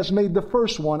 He has made the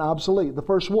first one obsolete. The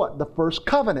first what? The first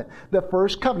covenant. The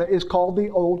first covenant is called the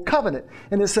Old Covenant.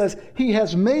 And it says, He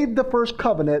has made the first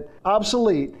covenant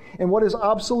obsolete. And what is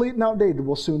obsolete and outdated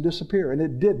will soon disappear. And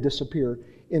it did disappear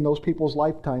in those people's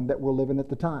lifetime that were living at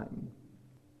the time.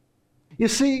 You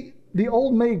see, the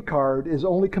Old Maid card is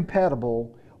only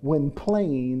compatible when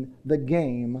playing the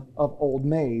game of Old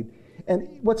Maid.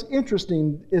 And what's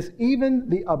interesting is even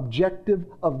the objective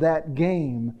of that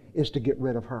game is to get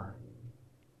rid of her.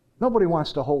 Nobody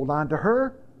wants to hold on to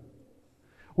her.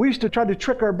 We used to try to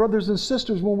trick our brothers and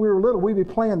sisters when we were little. We'd be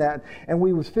playing that, and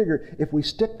we would figure if we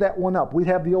stick that one up, we'd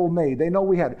have the Old Maid. They know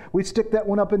we had it. We'd stick that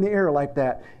one up in the air like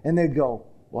that, and they'd go,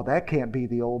 well, that can't be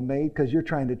the Old Maid because you're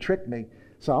trying to trick me.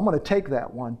 So I'm going to take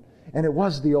that one. And it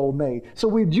was the Old Maid. So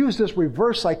we'd use this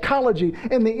reverse psychology,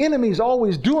 and the enemy's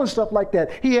always doing stuff like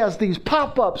that. He has these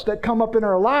pop-ups that come up in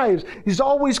our lives. He's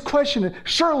always questioning,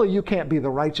 surely you can't be the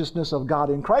righteousness of God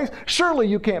in Christ. Surely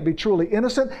you can't be truly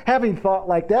innocent, having thought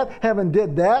like that, having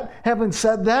did that, having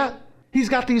said that. He's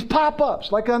got these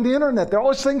pop-ups, like on the internet. There are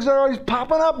always things that are always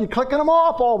popping up. You're clicking them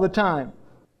off all the time.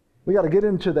 We got to get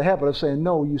into the habit of saying,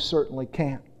 no, you certainly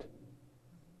can't.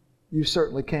 You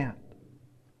certainly can't.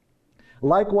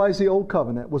 Likewise, the Old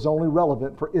Covenant was only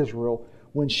relevant for Israel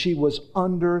when she was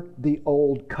under the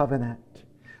Old Covenant.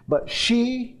 But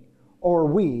she or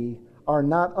we are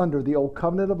not under the Old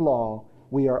Covenant of law.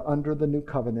 We are under the New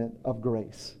Covenant of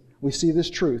grace. We see this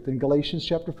truth in Galatians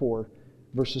chapter 4,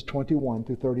 verses 21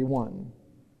 through 31.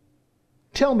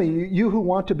 Tell me, you who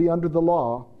want to be under the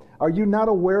law, are you not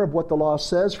aware of what the law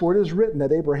says? For it is written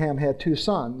that Abraham had two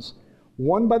sons,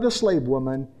 one by the slave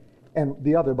woman and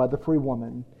the other by the free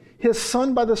woman. His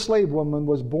son by the slave woman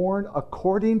was born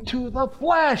according to the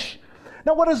flesh.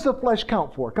 Now, what does the flesh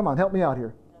count for? Come on, help me out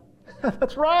here.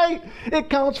 That's right. It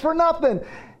counts for nothing.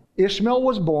 Ishmael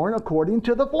was born according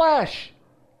to the flesh.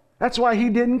 That's why he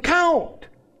didn't count.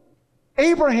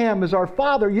 Abraham is our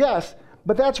father, yes,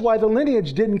 but that's why the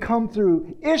lineage didn't come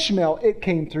through Ishmael. It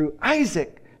came through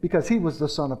Isaac because he was the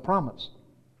son of promise.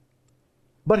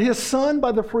 But his son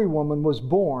by the free woman was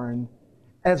born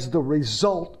as the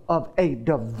result of a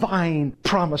divine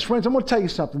promise. Friends, I'm going to tell you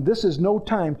something. This is no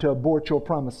time to abort your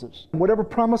promises. Whatever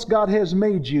promise God has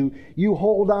made you, you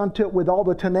hold on to it with all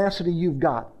the tenacity you've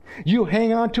got. You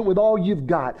hang on to it with all you've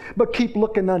got. But keep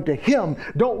looking unto Him.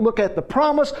 Don't look at the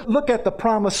promise. Look at the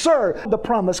promiser, the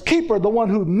promise keeper, the one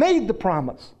who made the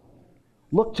promise.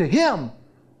 Look to Him.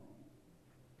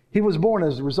 He was born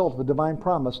as a result of a divine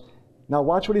promise. Now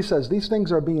watch what he says. These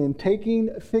things are being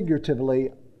taken figuratively.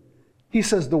 He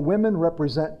says the women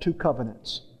represent two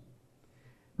covenants.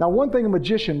 Now, one thing a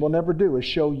magician will never do is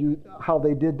show you how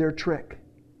they did their trick.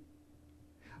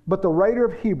 But the writer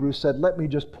of Hebrews said, let me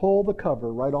just pull the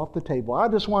cover right off the table. I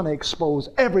just want to expose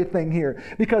everything here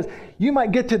because you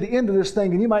might get to the end of this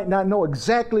thing and you might not know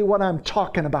exactly what I'm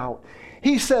talking about.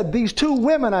 He said these two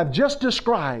women I've just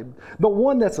described, the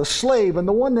one that's a slave and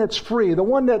the one that's free, the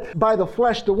one that's by the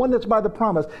flesh, the one that's by the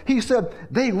promise, he said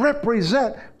they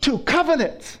represent two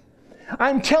covenants.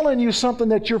 I'm telling you something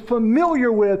that you're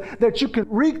familiar with, that you can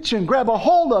reach and grab a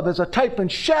hold of as a type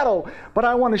and shadow, but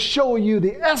I want to show you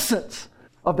the essence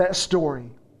of that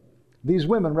story. These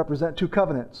women represent two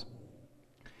covenants.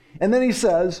 And then he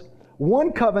says,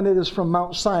 one covenant is from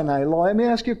Mount Sinai. Let me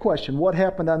ask you a question. What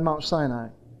happened on Mount Sinai?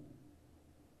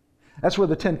 That's where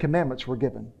the Ten Commandments were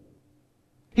given.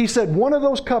 He said, one of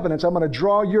those covenants, I'm going to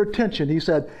draw your attention. He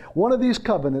said, one of these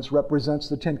covenants represents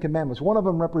the Ten Commandments. One of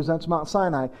them represents Mount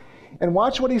Sinai. And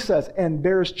watch what he says, and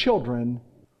bears children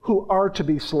who are to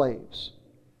be slaves.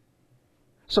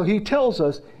 So he tells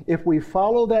us if we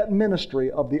follow that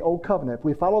ministry of the Old Covenant, if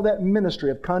we follow that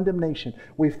ministry of condemnation,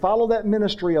 we follow that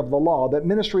ministry of the law, that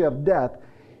ministry of death,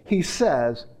 he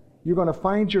says you're going to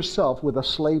find yourself with a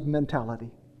slave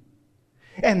mentality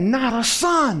and not a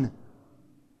son.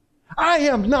 I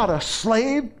am not a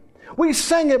slave. We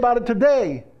sang about it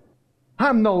today.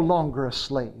 I'm no longer a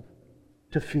slave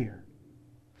to fear.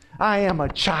 I am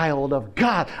a child of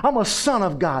God. I'm a son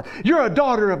of God. You're a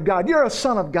daughter of God. You're a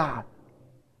son of God.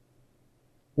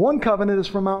 One covenant is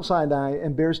from Mount Sinai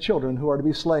and bears children who are to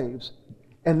be slaves.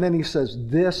 And then he says,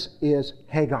 this is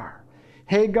Hagar.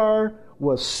 Hagar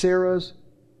was Sarah's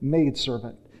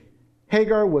maidservant.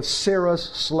 Hagar was Sarah's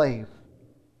slave.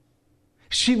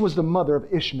 She was the mother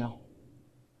of Ishmael,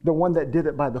 the one that did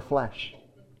it by the flesh.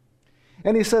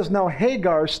 And he says, now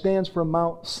Hagar stands for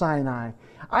Mount Sinai.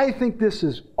 I think this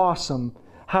is awesome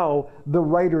how the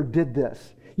writer did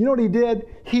this. You know what he did?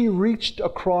 He reached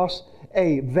across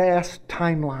a vast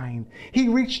timeline. He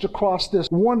reached across this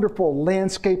wonderful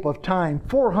landscape of time,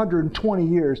 420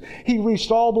 years. He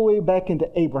reached all the way back into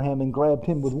Abraham and grabbed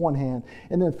him with one hand.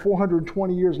 And then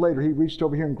 420 years later, he reached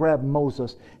over here and grabbed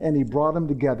Moses and he brought them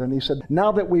together. And he said,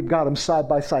 now that we've got them side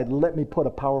by side, let me put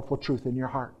a powerful truth in your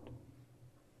heart.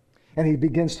 And he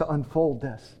begins to unfold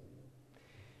this.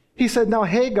 He said, now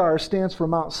Hagar stands for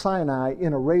Mount Sinai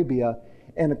in Arabia,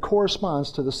 and it corresponds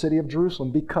to the city of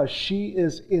Jerusalem because she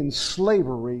is in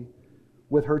slavery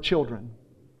with her children.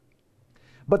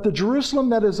 But the Jerusalem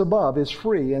that is above is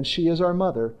free, and she is our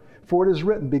mother. For it is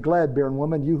written, be glad, barren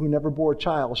woman, you who never bore a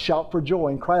child. Shout for joy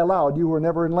and cry aloud, you who are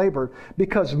never in labor.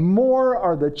 Because more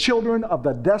are the children of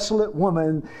the desolate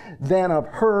woman than of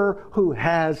her who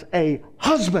has a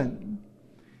husband.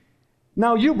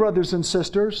 Now you, brothers and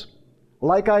sisters,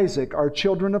 like Isaac, are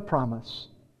children of promise.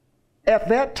 At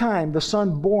that time, the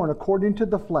son born according to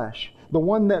the flesh, the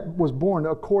one that was born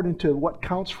according to what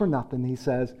counts for nothing, he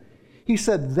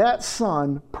said that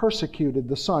son persecuted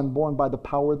the son born by the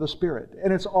power of the Spirit.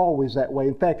 And it's always that way.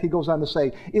 In fact, he goes on to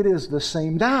say, it is the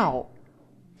same now.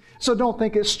 So don't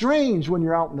think it's strange when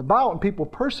you're out and about and people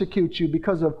persecute you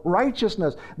because of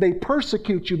righteousness. They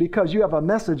persecute you because you have a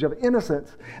message of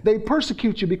innocence. They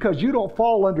persecute you because you don't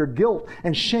fall under guilt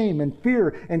and shame and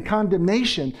fear and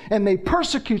condemnation. And they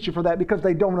persecute you for that because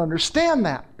they don't understand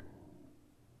that.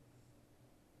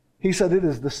 He said it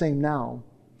is the same now.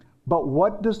 But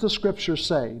what does the Scripture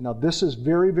say? Now this is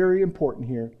very, very important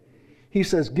here. He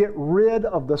says, get rid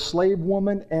of the slave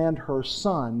woman and her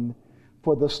son,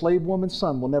 for the slave woman's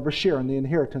son will never share in the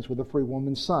inheritance with the free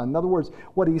woman's son. In other words,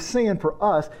 what he's saying for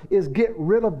us is get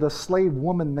rid of the slave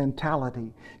woman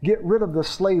mentality. Get rid of the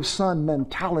slave son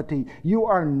mentality. You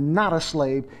are not a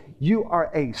slave. You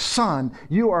are a son.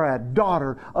 You are a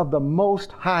daughter of the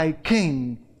Most High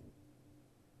King.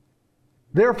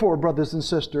 Therefore, brothers and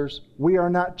sisters, we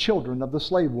are not children of the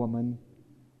slave woman,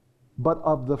 but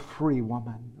of the free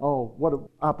woman. Oh, what an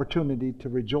opportunity to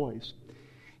rejoice.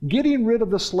 Getting rid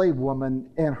of the slave woman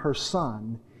and her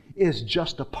son is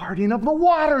just a parting of the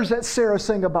waters that Sarah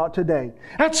sang about today.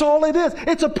 That's all it is.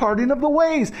 It's a parting of the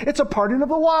ways. It's a parting of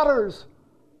the waters.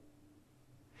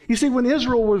 You see, when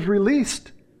Israel was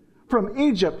released from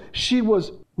Egypt, she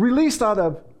was released out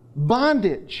of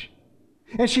bondage.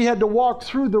 And she had to walk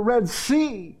through the Red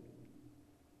Sea.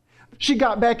 She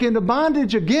got back into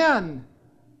bondage again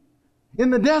in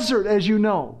the desert, as you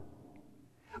know.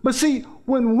 But see,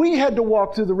 when we had to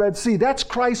walk through the Red Sea, that's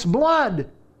Christ's blood.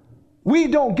 We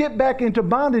don't get back into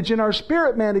bondage in our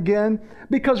spirit man again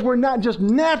because we're not just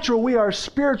natural, we are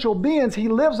spiritual beings. He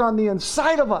lives on the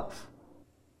inside of us.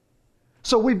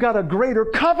 So we've got a greater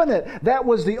covenant. That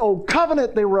was the old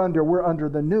covenant they were under. We're under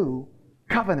the new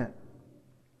covenant.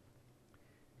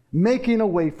 Making a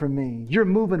way for me. You're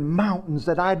moving mountains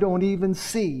that I don't even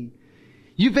see.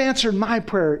 You've answered my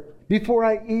prayer before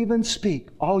I even speak.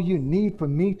 All you need for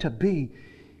me to be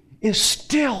is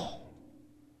still.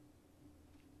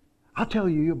 I'll tell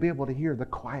you, you'll be able to hear the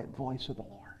quiet voice of the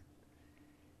Lord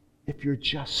if you're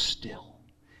just still.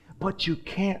 But you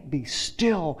can't be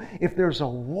still if there's a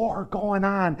war going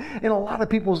on in a lot of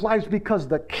people's lives because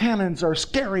the cannons are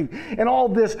scary and all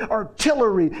this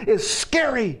artillery is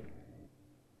scary.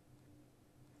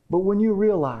 But when you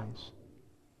realize,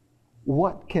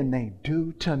 what can they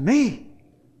do to me?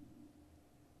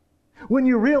 When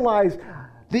you realize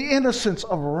the innocence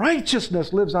of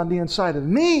righteousness lives on the inside of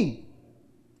me,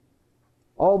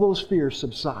 all those fears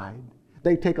subside.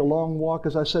 They take a long walk,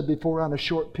 as I said before, on a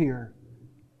short pier,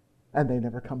 and they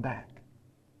never come back.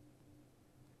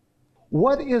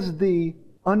 What is the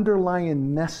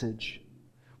underlying message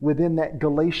within that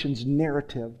Galatians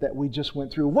narrative that we just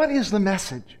went through? What is the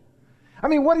message? I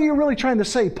mean, what are you really trying to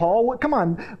say, Paul? Come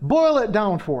on, boil it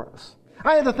down for us.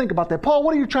 I had to think about that. Paul,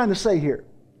 what are you trying to say here?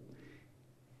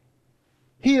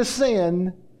 He is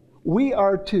saying we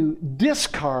are to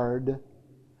discard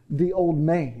the old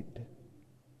maid.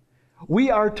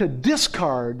 We are to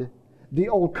discard the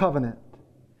old covenant.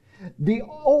 The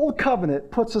old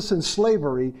covenant puts us in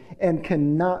slavery and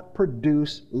cannot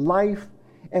produce life,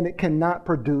 and it cannot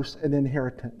produce an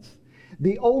inheritance.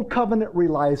 The old covenant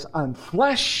relies on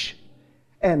flesh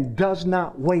and does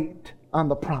not wait on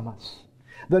the promise.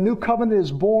 The new covenant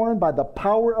is born by the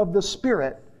power of the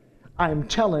Spirit I'm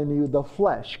telling you, the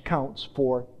flesh counts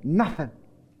for nothing.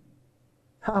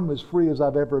 I'm as free as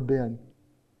I've ever been,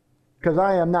 because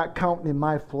I am not counting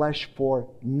my flesh for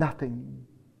nothing.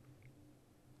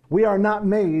 We are not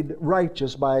made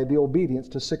righteous by the obedience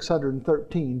to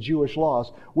 613 Jewish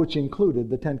laws, which included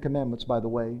the Ten Commandments, by the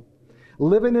way.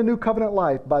 Living a new covenant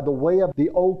life by the way of the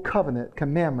old covenant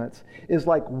commandments is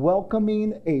like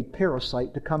welcoming a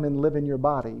parasite to come and live in your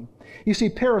body. You see,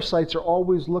 parasites are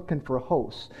always looking for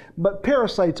hosts, but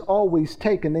parasites always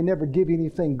take and they never give you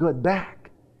anything good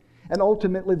back. And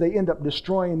ultimately, they end up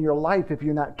destroying your life if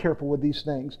you're not careful with these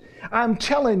things. I'm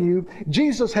telling you,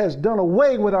 Jesus has done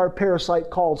away with our parasite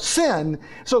called sin,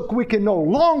 so we can no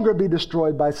longer be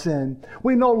destroyed by sin.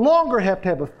 We no longer have to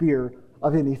have a fear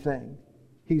of anything.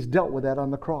 He's dealt with that on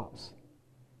the cross.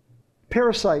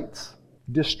 Parasites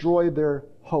destroy their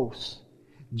hosts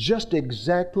just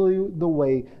exactly the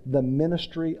way the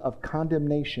ministry of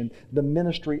condemnation, the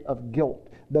ministry of guilt,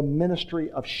 the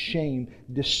ministry of shame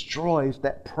destroys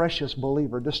that precious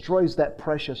believer, destroys that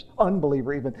precious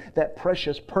unbeliever even, that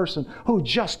precious person who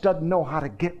just doesn't know how to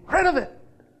get rid of it.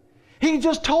 He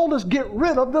just told us, get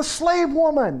rid of the slave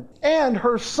woman and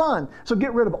her son. So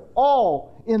get rid of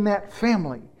all in that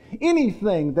family.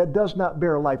 Anything that does not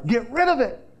bear life, get rid of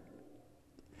it.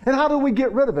 And how do we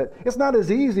get rid of it? It's not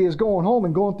as easy as going home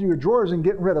and going through your drawers and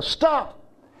getting rid of stuff.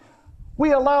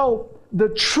 We allow the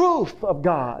truth of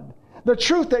God, the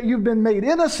truth that you've been made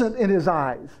innocent in His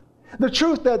eyes, the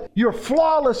truth that you're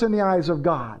flawless in the eyes of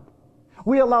God.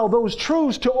 We allow those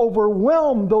truths to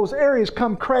overwhelm those areas,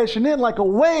 come crashing in like a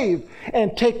wave,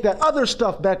 and take that other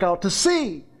stuff back out to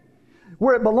sea,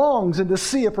 where it belongs, in the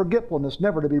sea of forgetfulness,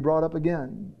 never to be brought up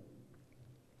again.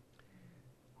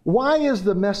 Why is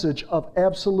the message of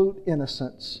absolute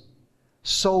innocence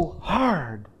so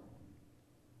hard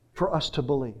for us to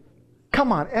believe?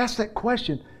 Come on, ask that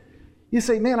question. You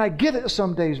say, man, I get it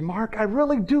some days, Mark. I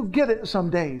really do get it some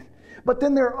days. But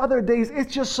then there are other days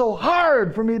it's just so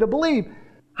hard for me to believe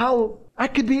how I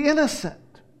could be innocent.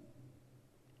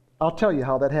 I'll tell you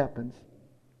how that happens.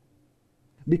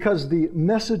 Because the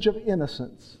message of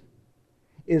innocence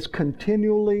is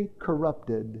continually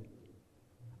corrupted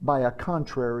by a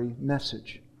contrary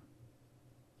message.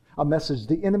 A message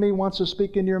the enemy wants to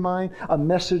speak in your mind, a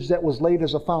message that was laid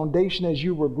as a foundation as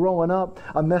you were growing up,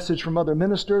 a message from other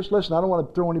ministers. Listen, I don't want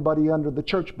to throw anybody under the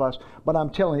church bus, but I'm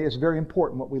telling you, it's very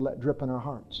important what we let drip in our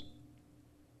hearts.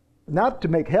 Not to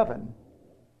make heaven.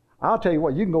 I'll tell you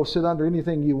what, you can go sit under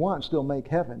anything you want and still make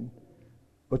heaven,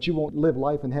 but you won't live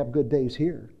life and have good days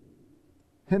here.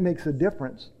 It makes a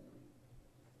difference.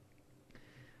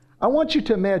 I want you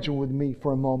to imagine with me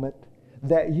for a moment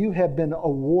that you have been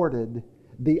awarded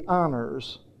the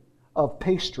honors of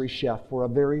pastry chef for a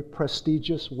very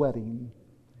prestigious wedding.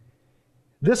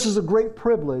 This is a great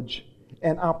privilege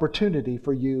and opportunity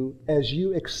for you as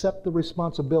you accept the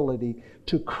responsibility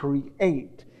to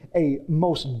create a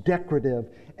most decorative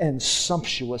and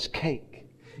sumptuous cake.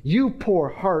 You pour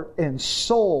heart and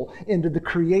soul into the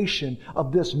creation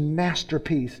of this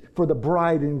masterpiece for the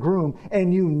bride and groom,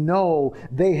 and you know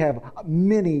they have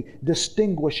many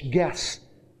distinguished guests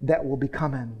that will be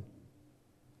coming.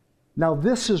 Now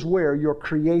this is where your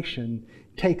creation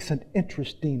takes an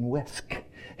interesting whisk.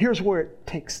 Here's where it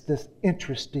takes this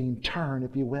interesting turn,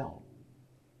 if you will.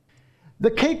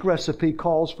 The cake recipe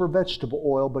calls for vegetable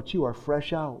oil, but you are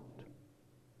fresh out.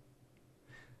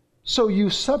 So you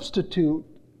substitute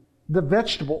the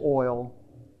vegetable oil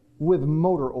with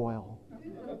motor oil.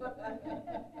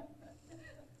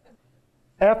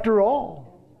 After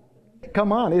all,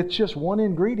 come on, it's just one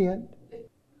ingredient.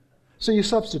 So you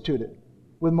substitute it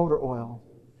with motor oil.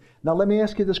 Now let me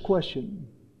ask you this question.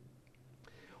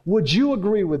 Would you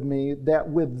agree with me that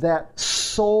with that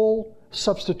sole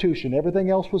substitution, everything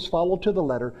else was followed to the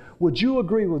letter, would you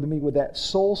agree with me with that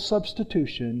sole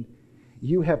substitution,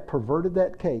 you have perverted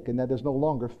that cake and that is no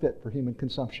longer fit for human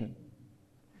consumption?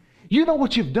 You know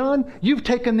what you've done? You've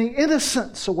taken the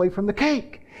innocence away from the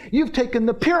cake. You've taken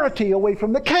the purity away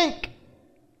from the cake.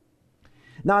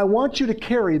 Now I want you to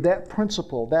carry that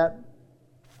principle, that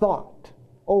thought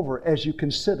over as you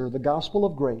consider the gospel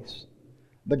of grace,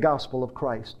 the gospel of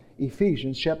Christ.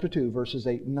 Ephesians chapter 2, verses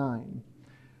 8 and 9.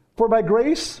 For by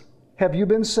grace have you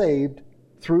been saved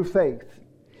through faith.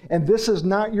 And this is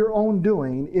not your own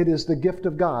doing. It is the gift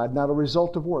of God, not a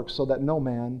result of works, so that no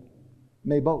man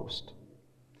may boast.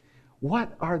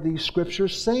 What are these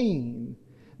scriptures saying?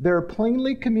 They're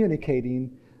plainly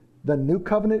communicating the new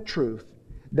covenant truth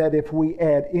that if we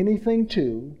add anything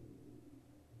to,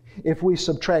 if we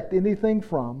subtract anything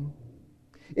from,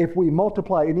 If we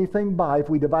multiply anything by, if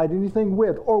we divide anything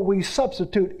with, or we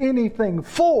substitute anything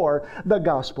for the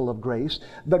gospel of grace,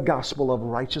 the gospel of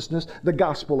righteousness, the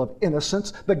gospel of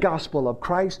innocence, the gospel of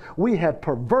Christ, we have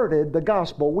perverted the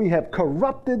gospel. We have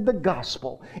corrupted the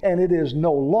gospel, and it is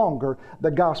no longer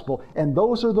the gospel. And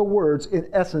those are the words, in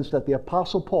essence, that the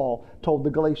Apostle Paul told the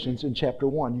Galatians in chapter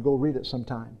 1. You go read it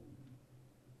sometime.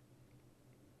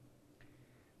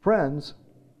 Friends,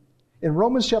 in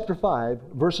Romans chapter 5,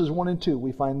 verses 1 and 2,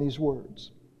 we find these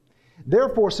words.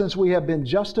 Therefore, since we have been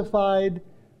justified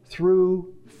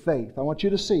through faith. I want you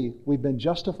to see, we've been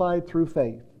justified through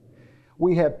faith.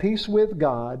 We have peace with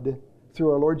God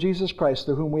through our Lord Jesus Christ,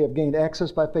 through whom we have gained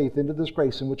access by faith into this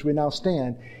grace in which we now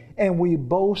stand. And we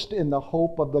boast in the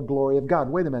hope of the glory of God.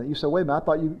 Wait a minute. You say, wait a minute, I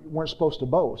thought you weren't supposed to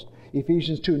boast.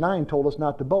 Ephesians 2:9 told us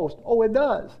not to boast. Oh, it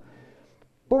does.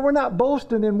 But we're not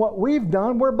boasting in what we've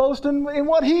done. We're boasting in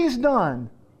what He's done.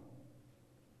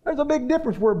 There's a big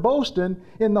difference. We're boasting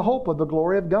in the hope of the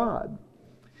glory of God.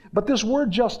 But this word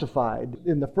justified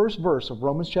in the first verse of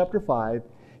Romans chapter 5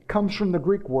 comes from the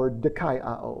Greek word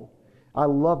dikaiao. I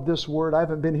love this word. I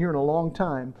haven't been here in a long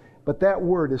time, but that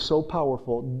word is so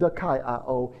powerful,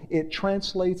 dikaiao. It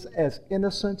translates as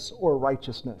innocence or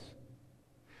righteousness.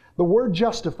 The word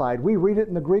justified, we read it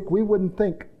in the Greek, we wouldn't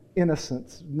think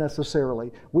innocence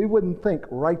necessarily. We wouldn't think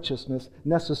righteousness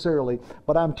necessarily.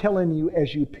 But I'm telling you,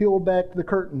 as you peel back the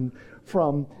curtain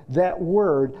from that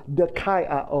word,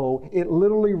 dikaiao, it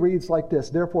literally reads like this.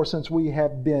 Therefore, since we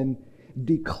have been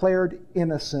declared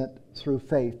innocent through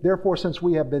faith. Therefore, since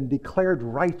we have been declared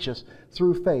righteous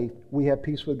through faith, we have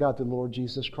peace with God through the Lord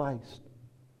Jesus Christ.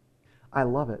 I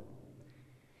love it.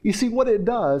 You see, what it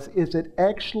does is it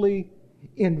actually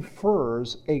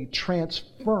infers a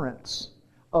transference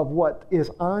of what is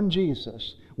on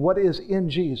Jesus, what is in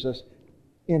Jesus,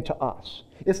 into us.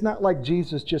 It's not like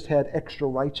Jesus just had extra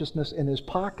righteousness in His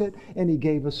pocket and He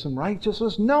gave us some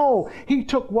righteousness. No, He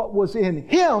took what was in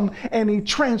Him and He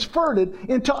transferred it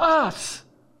into us.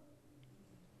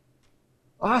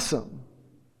 Awesome.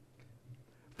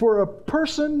 For a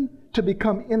person to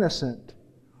become innocent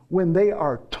when they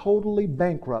are totally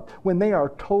bankrupt, when they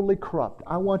are totally corrupt,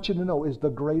 I want you to know is the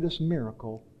greatest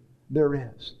miracle there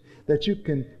is. That you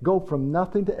can go from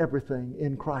nothing to everything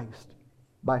in Christ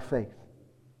by faith.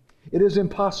 It is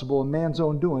impossible in man's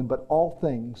own doing, but all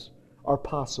things are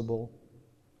possible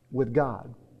with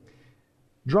God.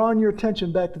 Drawing your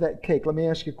attention back to that cake, let me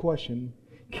ask you a question.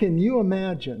 Can you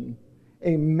imagine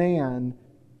a man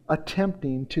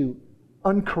attempting to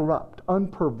uncorrupt,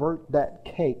 unpervert that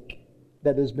cake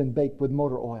that has been baked with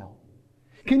motor oil?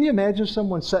 Can you imagine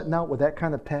someone setting out with that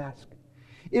kind of task?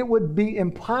 It would be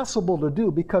impossible to do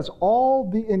because all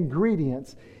the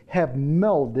ingredients have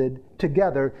melded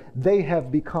together. They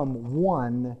have become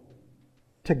one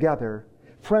together.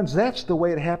 Friends, that's the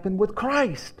way it happened with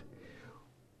Christ.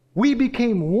 We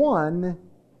became one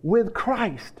with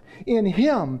Christ in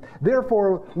Him.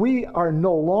 Therefore, we are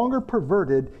no longer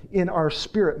perverted in our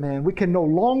spirit man. We can no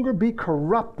longer be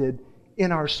corrupted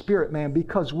in our spirit man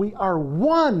because we are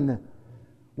one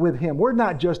with Him. We're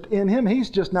not just in Him. He's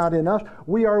just not in us.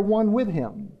 We are one with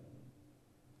Him.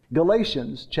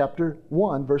 Galatians chapter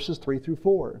 1, verses 3 through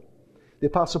 4. The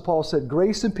Apostle Paul said,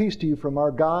 "Grace and peace to you from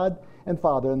our God and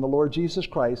Father and the Lord Jesus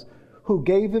Christ, who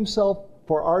gave Himself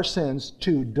for our sins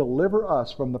to deliver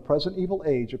us from the present evil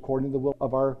age according to the will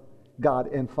of our God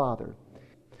and Father."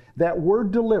 That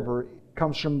word deliver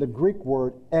comes from the Greek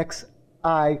word exireo.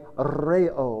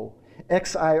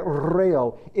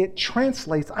 Exireo. It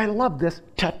translates, I love this,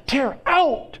 to tear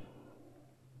out.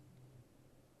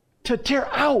 To tear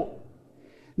out.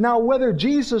 Now, whether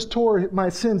Jesus tore my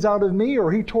sins out of me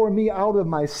or He tore me out of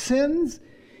my sins,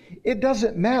 it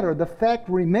doesn't matter. The fact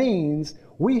remains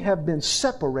we have been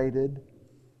separated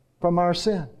from our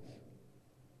sins.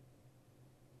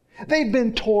 They've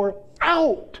been torn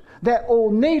out. That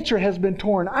old nature has been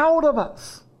torn out of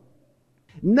us.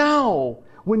 Now,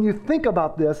 when you think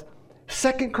about this,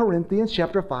 2 Corinthians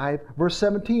chapter 5, verse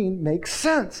 17 makes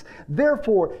sense.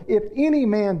 Therefore, if any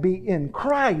man be in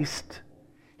Christ,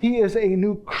 he is a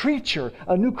new creature,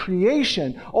 a new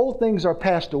creation. Old things are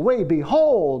passed away.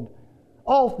 Behold,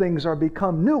 all things are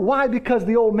become new. Why? Because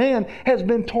the old man has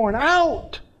been torn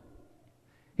out.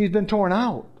 He's been torn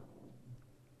out.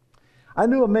 I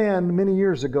knew a man many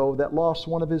years ago that lost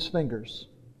one of his fingers.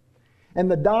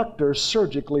 And the doctor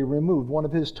surgically removed one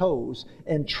of his toes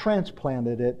and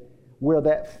transplanted it where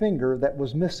that finger that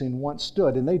was missing once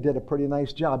stood. And they did a pretty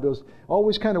nice job. It was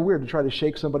always kind of weird to try to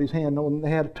shake somebody's hand knowing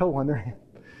they had a toe on their hand.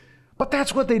 But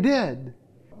that's what they did.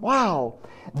 wow,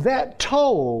 that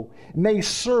toe may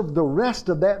serve the rest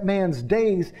of that man's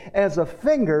days as a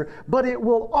finger, but it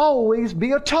will always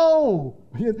be a toe.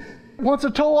 Once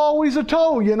a toe, always a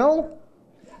toe, you know?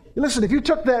 Listen, if you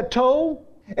took that toe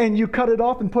and you cut it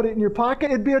off and put it in your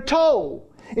pocket, it'd be a toe.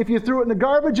 If you threw it in the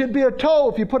garbage, it'd be a toe.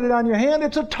 If you put it on your hand,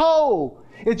 it's a toe.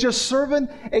 It's just serving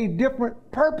a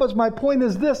different purpose. My point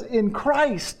is this: in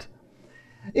Christ,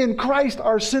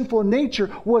 our sinful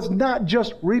nature was not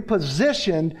just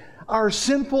repositioned, our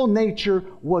sinful nature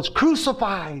was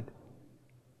crucified.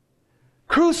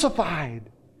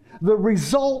 Crucified. The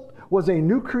result was a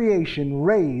new creation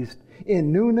raised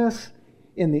in newness,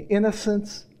 in the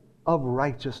innocence of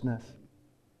righteousness.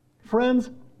 Friends,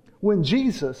 when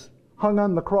Jesus hung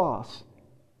on the cross,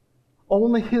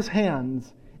 only His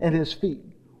hands and His feet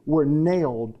were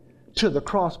nailed to the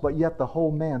cross, but yet the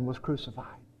whole man was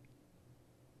crucified.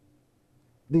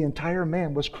 The entire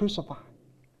man was crucified.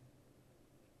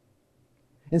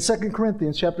 In 2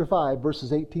 Corinthians chapter 5,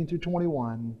 verses 18 through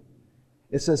 21,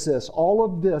 it says this: all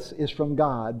of this is from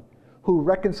God, who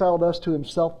reconciled us to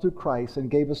Himself through Christ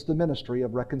and gave us the ministry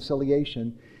of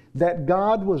reconciliation. That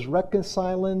God was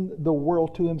reconciling the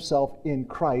world to Himself in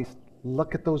Christ.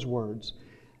 Look at those words.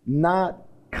 Not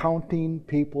counting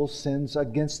people's sins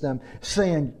against them,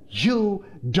 saying, you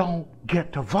don't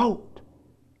get to vote.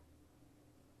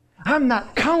 I'm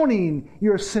not counting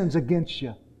your sins against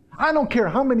you. I don't care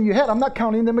how many you had, I'm not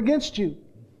counting them against you.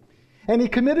 And He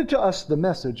committed to us the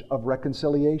message of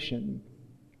reconciliation.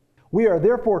 We are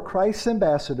therefore Christ's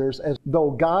ambassadors, as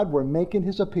though God were making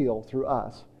His appeal through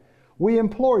us. We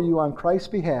implore you on Christ's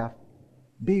behalf,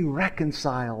 be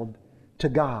reconciled to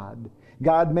God.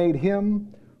 God made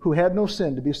Him who had no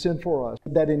sin to be sin for us,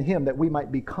 that in Him that we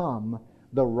might become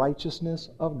the righteousness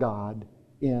of God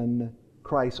in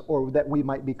Christ, or that we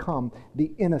might become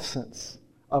the innocence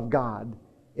of God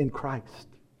in Christ.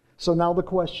 So now the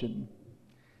question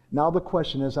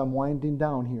as I'm winding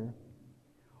down here,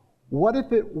 what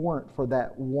if it weren't for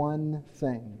that one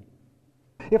thing?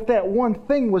 If that one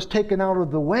thing was taken out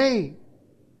of the way?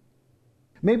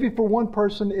 Maybe for one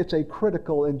person it's a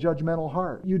critical and judgmental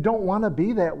heart. You don't want to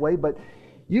be that way, but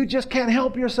you just can't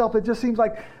help yourself. It just seems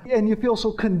like, and you feel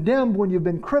so condemned when you've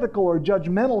been critical or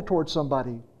judgmental towards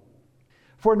somebody.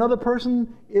 For another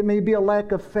person, it may be a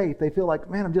lack of faith. They feel like,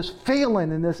 man, I'm just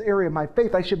failing in this area of my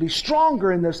faith. I should be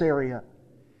stronger in this area.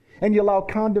 And you allow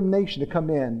condemnation to come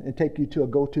in and take you to a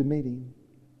go-to meeting.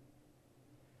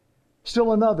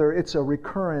 Still another, it's a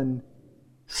recurring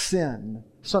sin,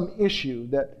 some issue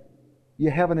that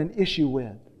you're having an issue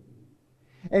with.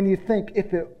 And you think,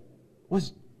 if it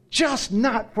was just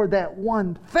not for that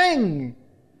one thing,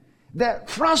 that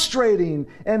frustrating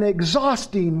and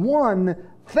exhausting one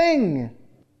thing.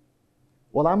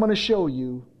 Well, I'm going to show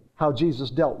you how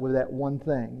Jesus dealt with that one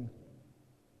thing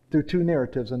through two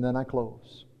narratives, and then I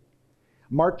close.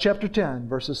 Mark chapter 10,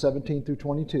 verses 17 through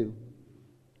 22.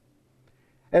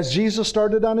 As Jesus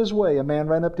started on His way, a man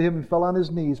ran up to Him and fell on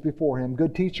his knees before Him.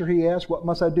 Good teacher, he asked, what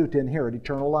must I do to inherit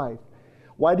eternal life?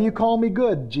 Why do you call me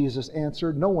good? Jesus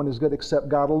answered, no one is good except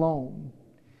God alone.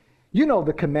 You know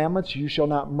the commandments: you shall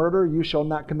not murder, you shall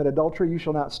not commit adultery, you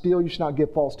shall not steal, you shall not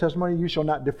give false testimony, you shall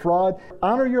not defraud,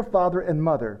 honor your father and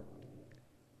mother.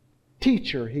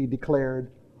 Teacher, he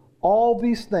declared, all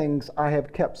these things I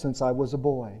have kept since I was a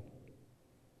boy.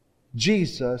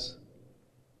 Jesus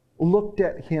looked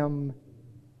at him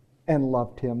and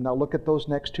loved him. Now look at those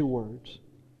next two words.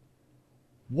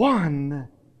 One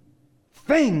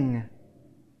thing.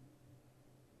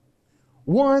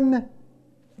 One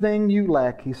thing you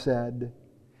lack, he said.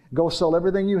 Go sell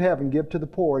everything you have and give to the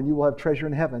poor, and you will have treasure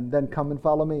in heaven. Then come and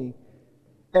follow me.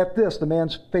 At this, the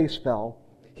man's face fell.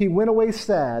 He went away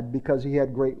sad because he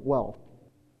had great wealth.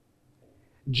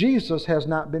 Jesus has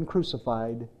not been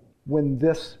crucified when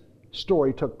this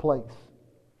story took place.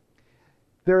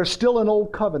 There is still an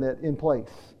old covenant in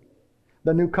place.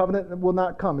 The new covenant will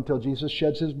not come until Jesus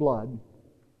sheds His blood.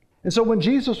 And so when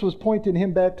Jesus was pointing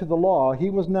him back to the law, He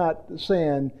was not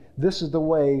saying, this is the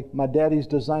way my daddy's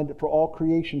designed it for all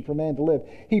creation for man to live.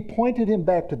 He pointed him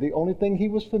back to the only thing he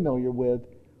was familiar with,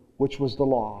 which was the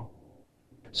law.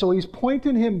 So He's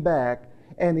pointing him back,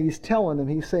 and He's telling him,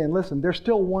 He's saying, listen, there's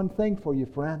still one thing for you,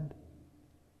 friend.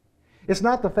 It's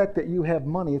not the fact that you have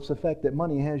money, it's the fact that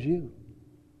money has you.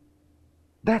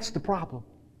 That's the problem.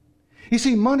 You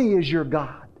see, money is your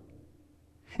God.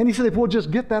 And He said, if we'll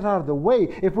just get that out of the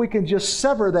way, if we can just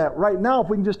sever that right now, if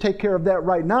we can just take care of that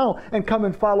right now and come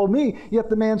and follow me. Yet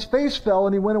the man's face fell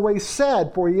and he went away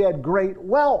sad, for he had great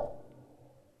wealth.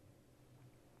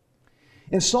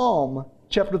 In Psalm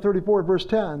chapter 34, verse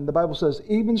 10, the Bible says,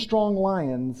 even strong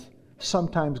lions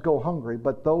sometimes go hungry,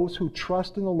 but those who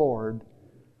trust in the Lord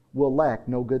will lack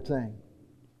no good thing.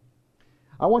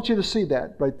 I want you to see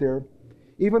that right there.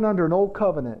 Even under an old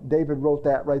covenant, David wrote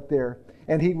that right there.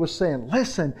 And he was saying,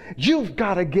 listen, you've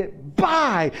got to get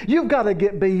by. You've got to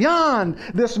get beyond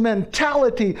this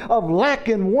mentality of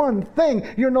lacking one thing.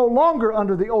 You're no longer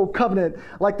under the old covenant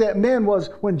like that man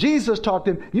was when Jesus talked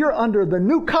to him. You're under the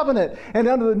new covenant. And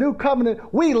under the new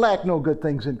covenant, we lack no good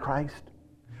things in Christ.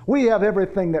 We have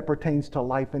everything that pertains to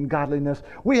life and godliness.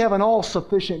 We have an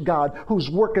all-sufficient God who's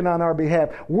working on our behalf,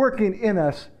 working in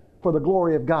us for the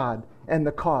glory of God and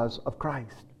the cause of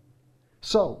Christ.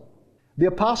 So, the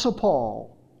Apostle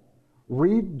Paul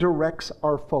redirects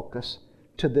our focus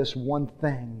to this one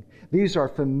thing. These are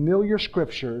familiar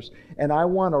scriptures, and I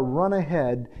want to run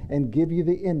ahead and give you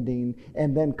the ending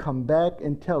and then come back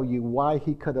and tell you why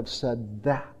he could have said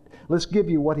that. Let's give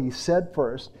you what he said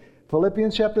first.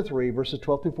 Philippians chapter 3, verses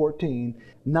 12 to 14.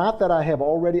 Not that I have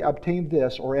already obtained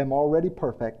this or am already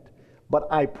perfect, but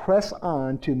I press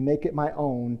on to make it my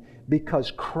own,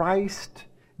 because Christ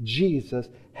Jesus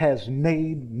has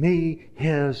made me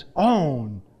His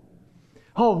own.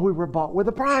 Oh, we were bought with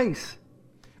a price.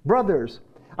 Brothers,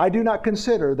 I do not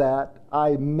consider that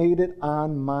I made it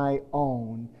on my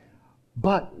own,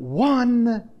 but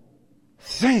one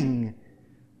thing.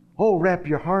 Oh, wrap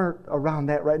your heart around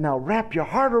that right now. Wrap your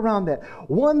heart around that.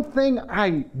 One thing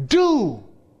I do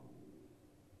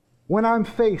when I'm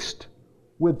faced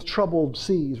with troubled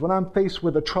seas, when I'm faced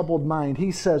with a troubled mind,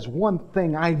 he says, one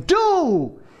thing I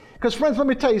do. Because friends, let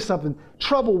me tell you something.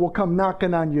 Trouble will come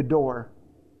knocking on your door.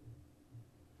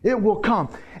 It will come.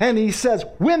 And he says,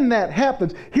 when that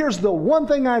happens, here's the one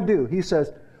thing I do. He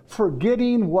says,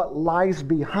 forgetting what lies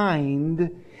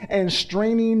behind and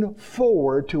straining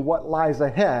forward to what lies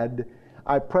ahead,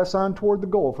 I press on toward the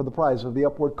goal for the prize of the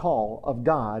upward call of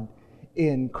God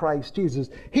in Christ Jesus.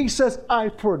 He says, I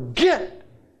forget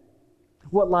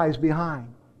what lies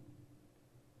behind.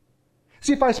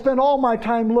 See, if I spend all my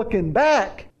time looking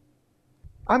back,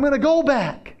 I'm going to go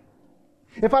back.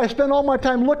 If I spend all my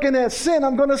time looking at sin,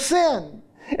 I'm going to sin.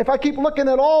 If I keep looking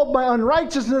at all my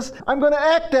unrighteousness, I'm going to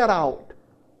act that out.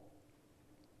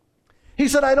 He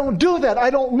said, I don't do that. I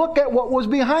don't look at what was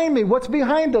behind me. What's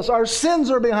behind us? Our sins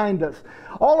are behind us.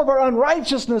 All of our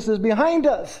unrighteousness is behind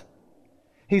us.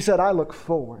 He said, I look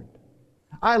forward.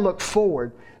 I look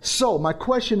forward. So my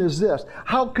question is this: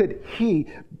 how could he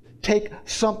take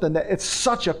something that it's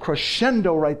such a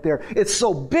crescendo right there? It's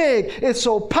so big, it's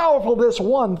so powerful, this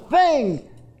one thing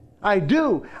I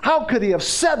do. How could he have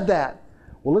said that?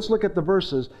 Well, let's look at the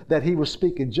verses that he was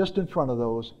speaking just in front of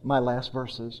those, my last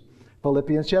verses.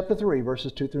 Philippians chapter 3,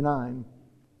 verses 2 through 9.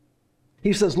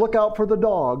 He says, look out for the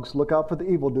dogs, look out for the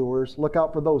evildoers, look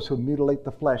out for those who mutilate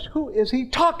the flesh. Who is he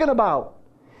talking about?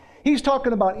 He's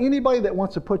talking about anybody that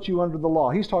wants to put you under the law.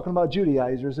 He's talking about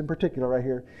Judaizers in particular right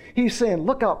here. He's saying,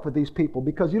 look out for these people,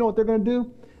 because you know what they're going to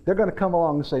do? They're going to come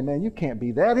along and say, man, you can't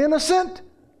be that innocent.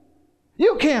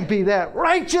 You can't be that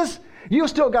righteous. You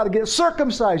still got to get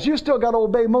circumcised. You still got to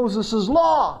obey Moses'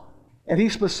 law. And he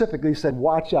specifically said,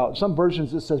 watch out. Some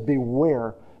versions it says,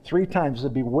 beware. 3 times it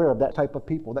says, beware of that type of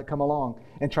people that come along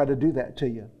and try to do that to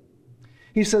you.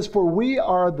 He says, for we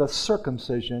are the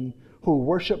circumcision who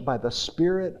worship by the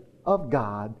Spirit of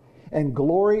God and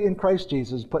glory in Christ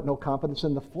Jesus, put no confidence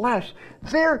in the flesh.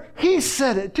 There, he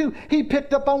said it too. He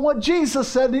picked up on what Jesus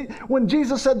said when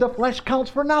Jesus said the flesh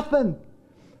counts for nothing.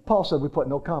 Paul said we put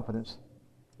no confidence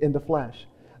in the flesh,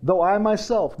 though I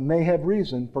myself may have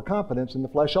reason for confidence in the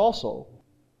flesh also.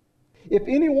 If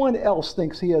anyone else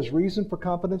thinks he has reason for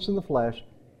confidence in the flesh,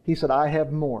 he said, I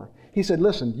have more. He said,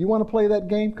 listen, you want to play that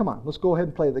game? Come on, let's go ahead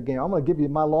and play the game. I'm going to give you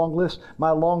my long list,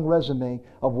 my long resume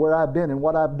of where I've been and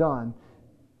what I've done.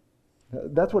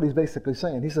 That's what he's basically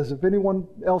saying. He says, if anyone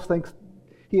else thinks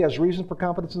he has reason for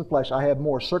confidence in the flesh, I have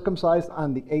more. Circumcised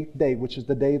on the 8th day, which is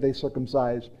the day they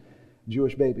circumcised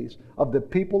Jewish babies, of the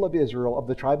people of Israel, of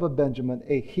the tribe of Benjamin,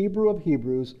 a Hebrew of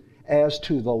Hebrews, as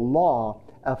to the law,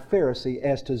 a Pharisee,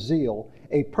 as to zeal,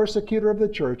 a persecutor of the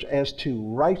church, as to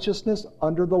righteousness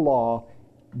under the law,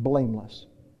 blameless.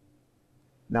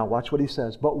 Now watch what he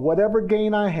says. But whatever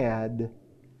gain I had,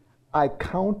 I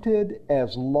counted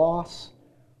as loss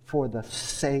for the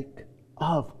sake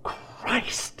of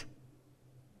Christ.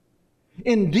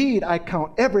 Indeed, I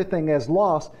count everything as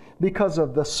loss because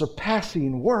of the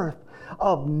surpassing worth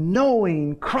of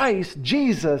knowing Christ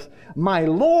Jesus, my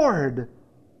Lord.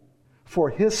 For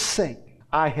His sake,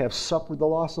 I have suffered the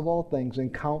loss of all things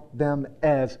and count them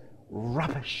as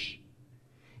rubbish,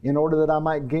 in order that I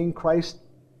might gain Christ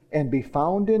and be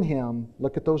found in Him,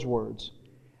 look at those words,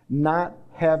 not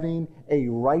having a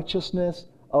righteousness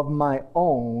of my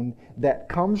own that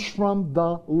comes from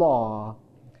the law,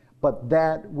 but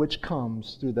that which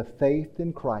comes through the faith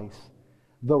in Christ,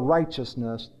 the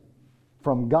righteousness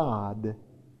from God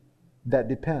that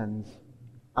depends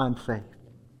on faith.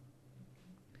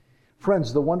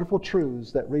 Friends, the wonderful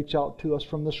truths that reach out to us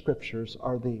from the Scriptures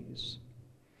are these.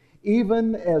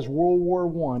 Even as World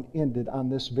War I ended on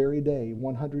this very day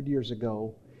 100 years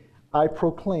ago, I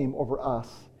proclaim over us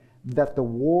that the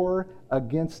war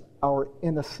against our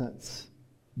innocence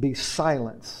be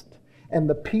silenced, and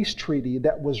the peace treaty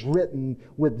that was written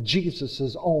with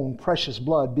Jesus' own precious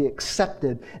blood be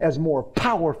accepted as more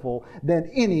powerful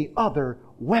than any other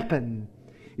weapon.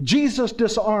 Jesus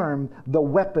disarmed the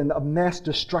weapon of mass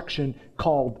destruction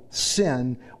called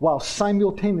sin, while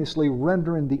simultaneously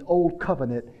rendering the old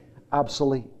covenant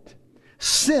obsolete.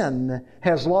 Sin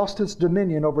has lost its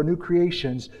dominion over new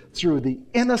creations through the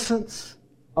innocence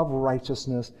of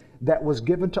righteousness that was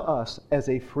given to us as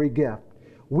a free gift.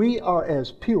 We are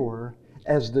as pure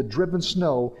as the driven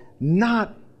snow.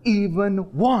 Not even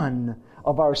one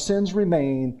of our sins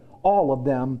remain. All of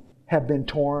them have been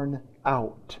torn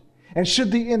out. And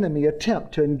should the enemy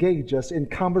attempt to engage us in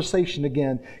conversation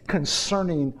again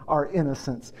concerning our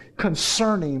innocence,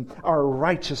 concerning our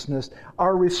righteousness,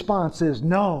 our response is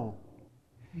no,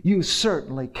 you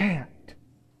certainly can't.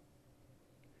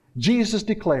 Jesus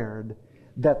declared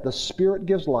that the Spirit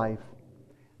gives life,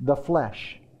 the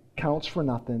flesh counts for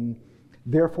nothing.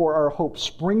 Therefore, our hope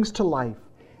springs to life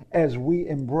as we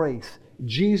embrace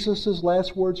Jesus'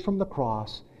 last words from the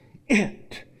cross.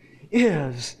 It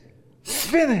is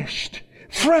finished.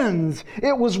 Friends,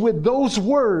 it was with those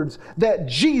words that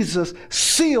Jesus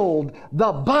sealed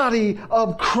the body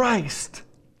of Christ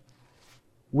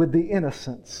with the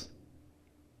innocence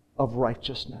of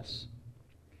righteousness.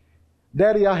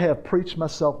 Daddy, I have preached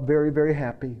myself very, very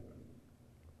happy.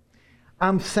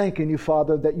 I'm thanking you,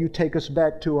 Father, that you take us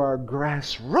back to our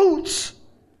grassroots,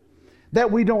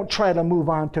 that we don't try to move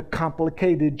on to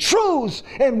complicated truths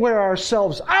and wear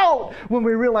ourselves out when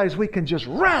we realize we can just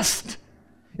rest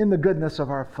in the goodness of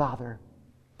our Father.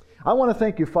 I want to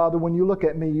thank you, Father, when you look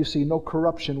at me, you see no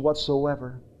corruption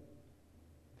whatsoever.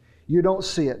 You don't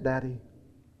see it, Daddy.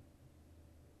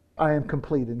 I am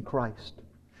complete in Christ.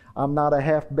 I'm not a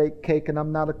half-baked cake and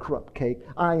I'm not a corrupt cake.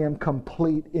 I am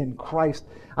complete in Christ.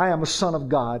 I am a son of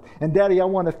God. And Daddy, I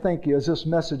want to thank you as this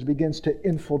message begins to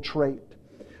infiltrate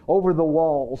over the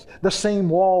walls, the same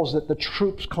walls that the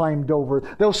troops climbed over,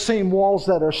 those same walls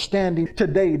that are standing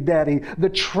today, Daddy, the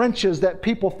trenches that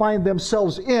people find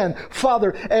themselves in.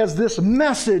 Father, as this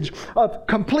message of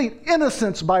complete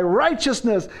innocence by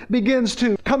righteousness begins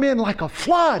to come in like a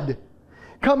flood,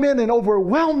 come in and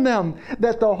overwhelm them,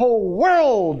 that the whole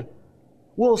world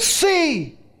will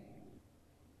see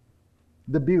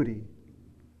the beauty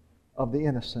of the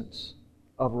innocence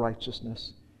of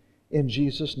righteousness. In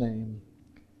Jesus' name,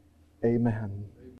 amen.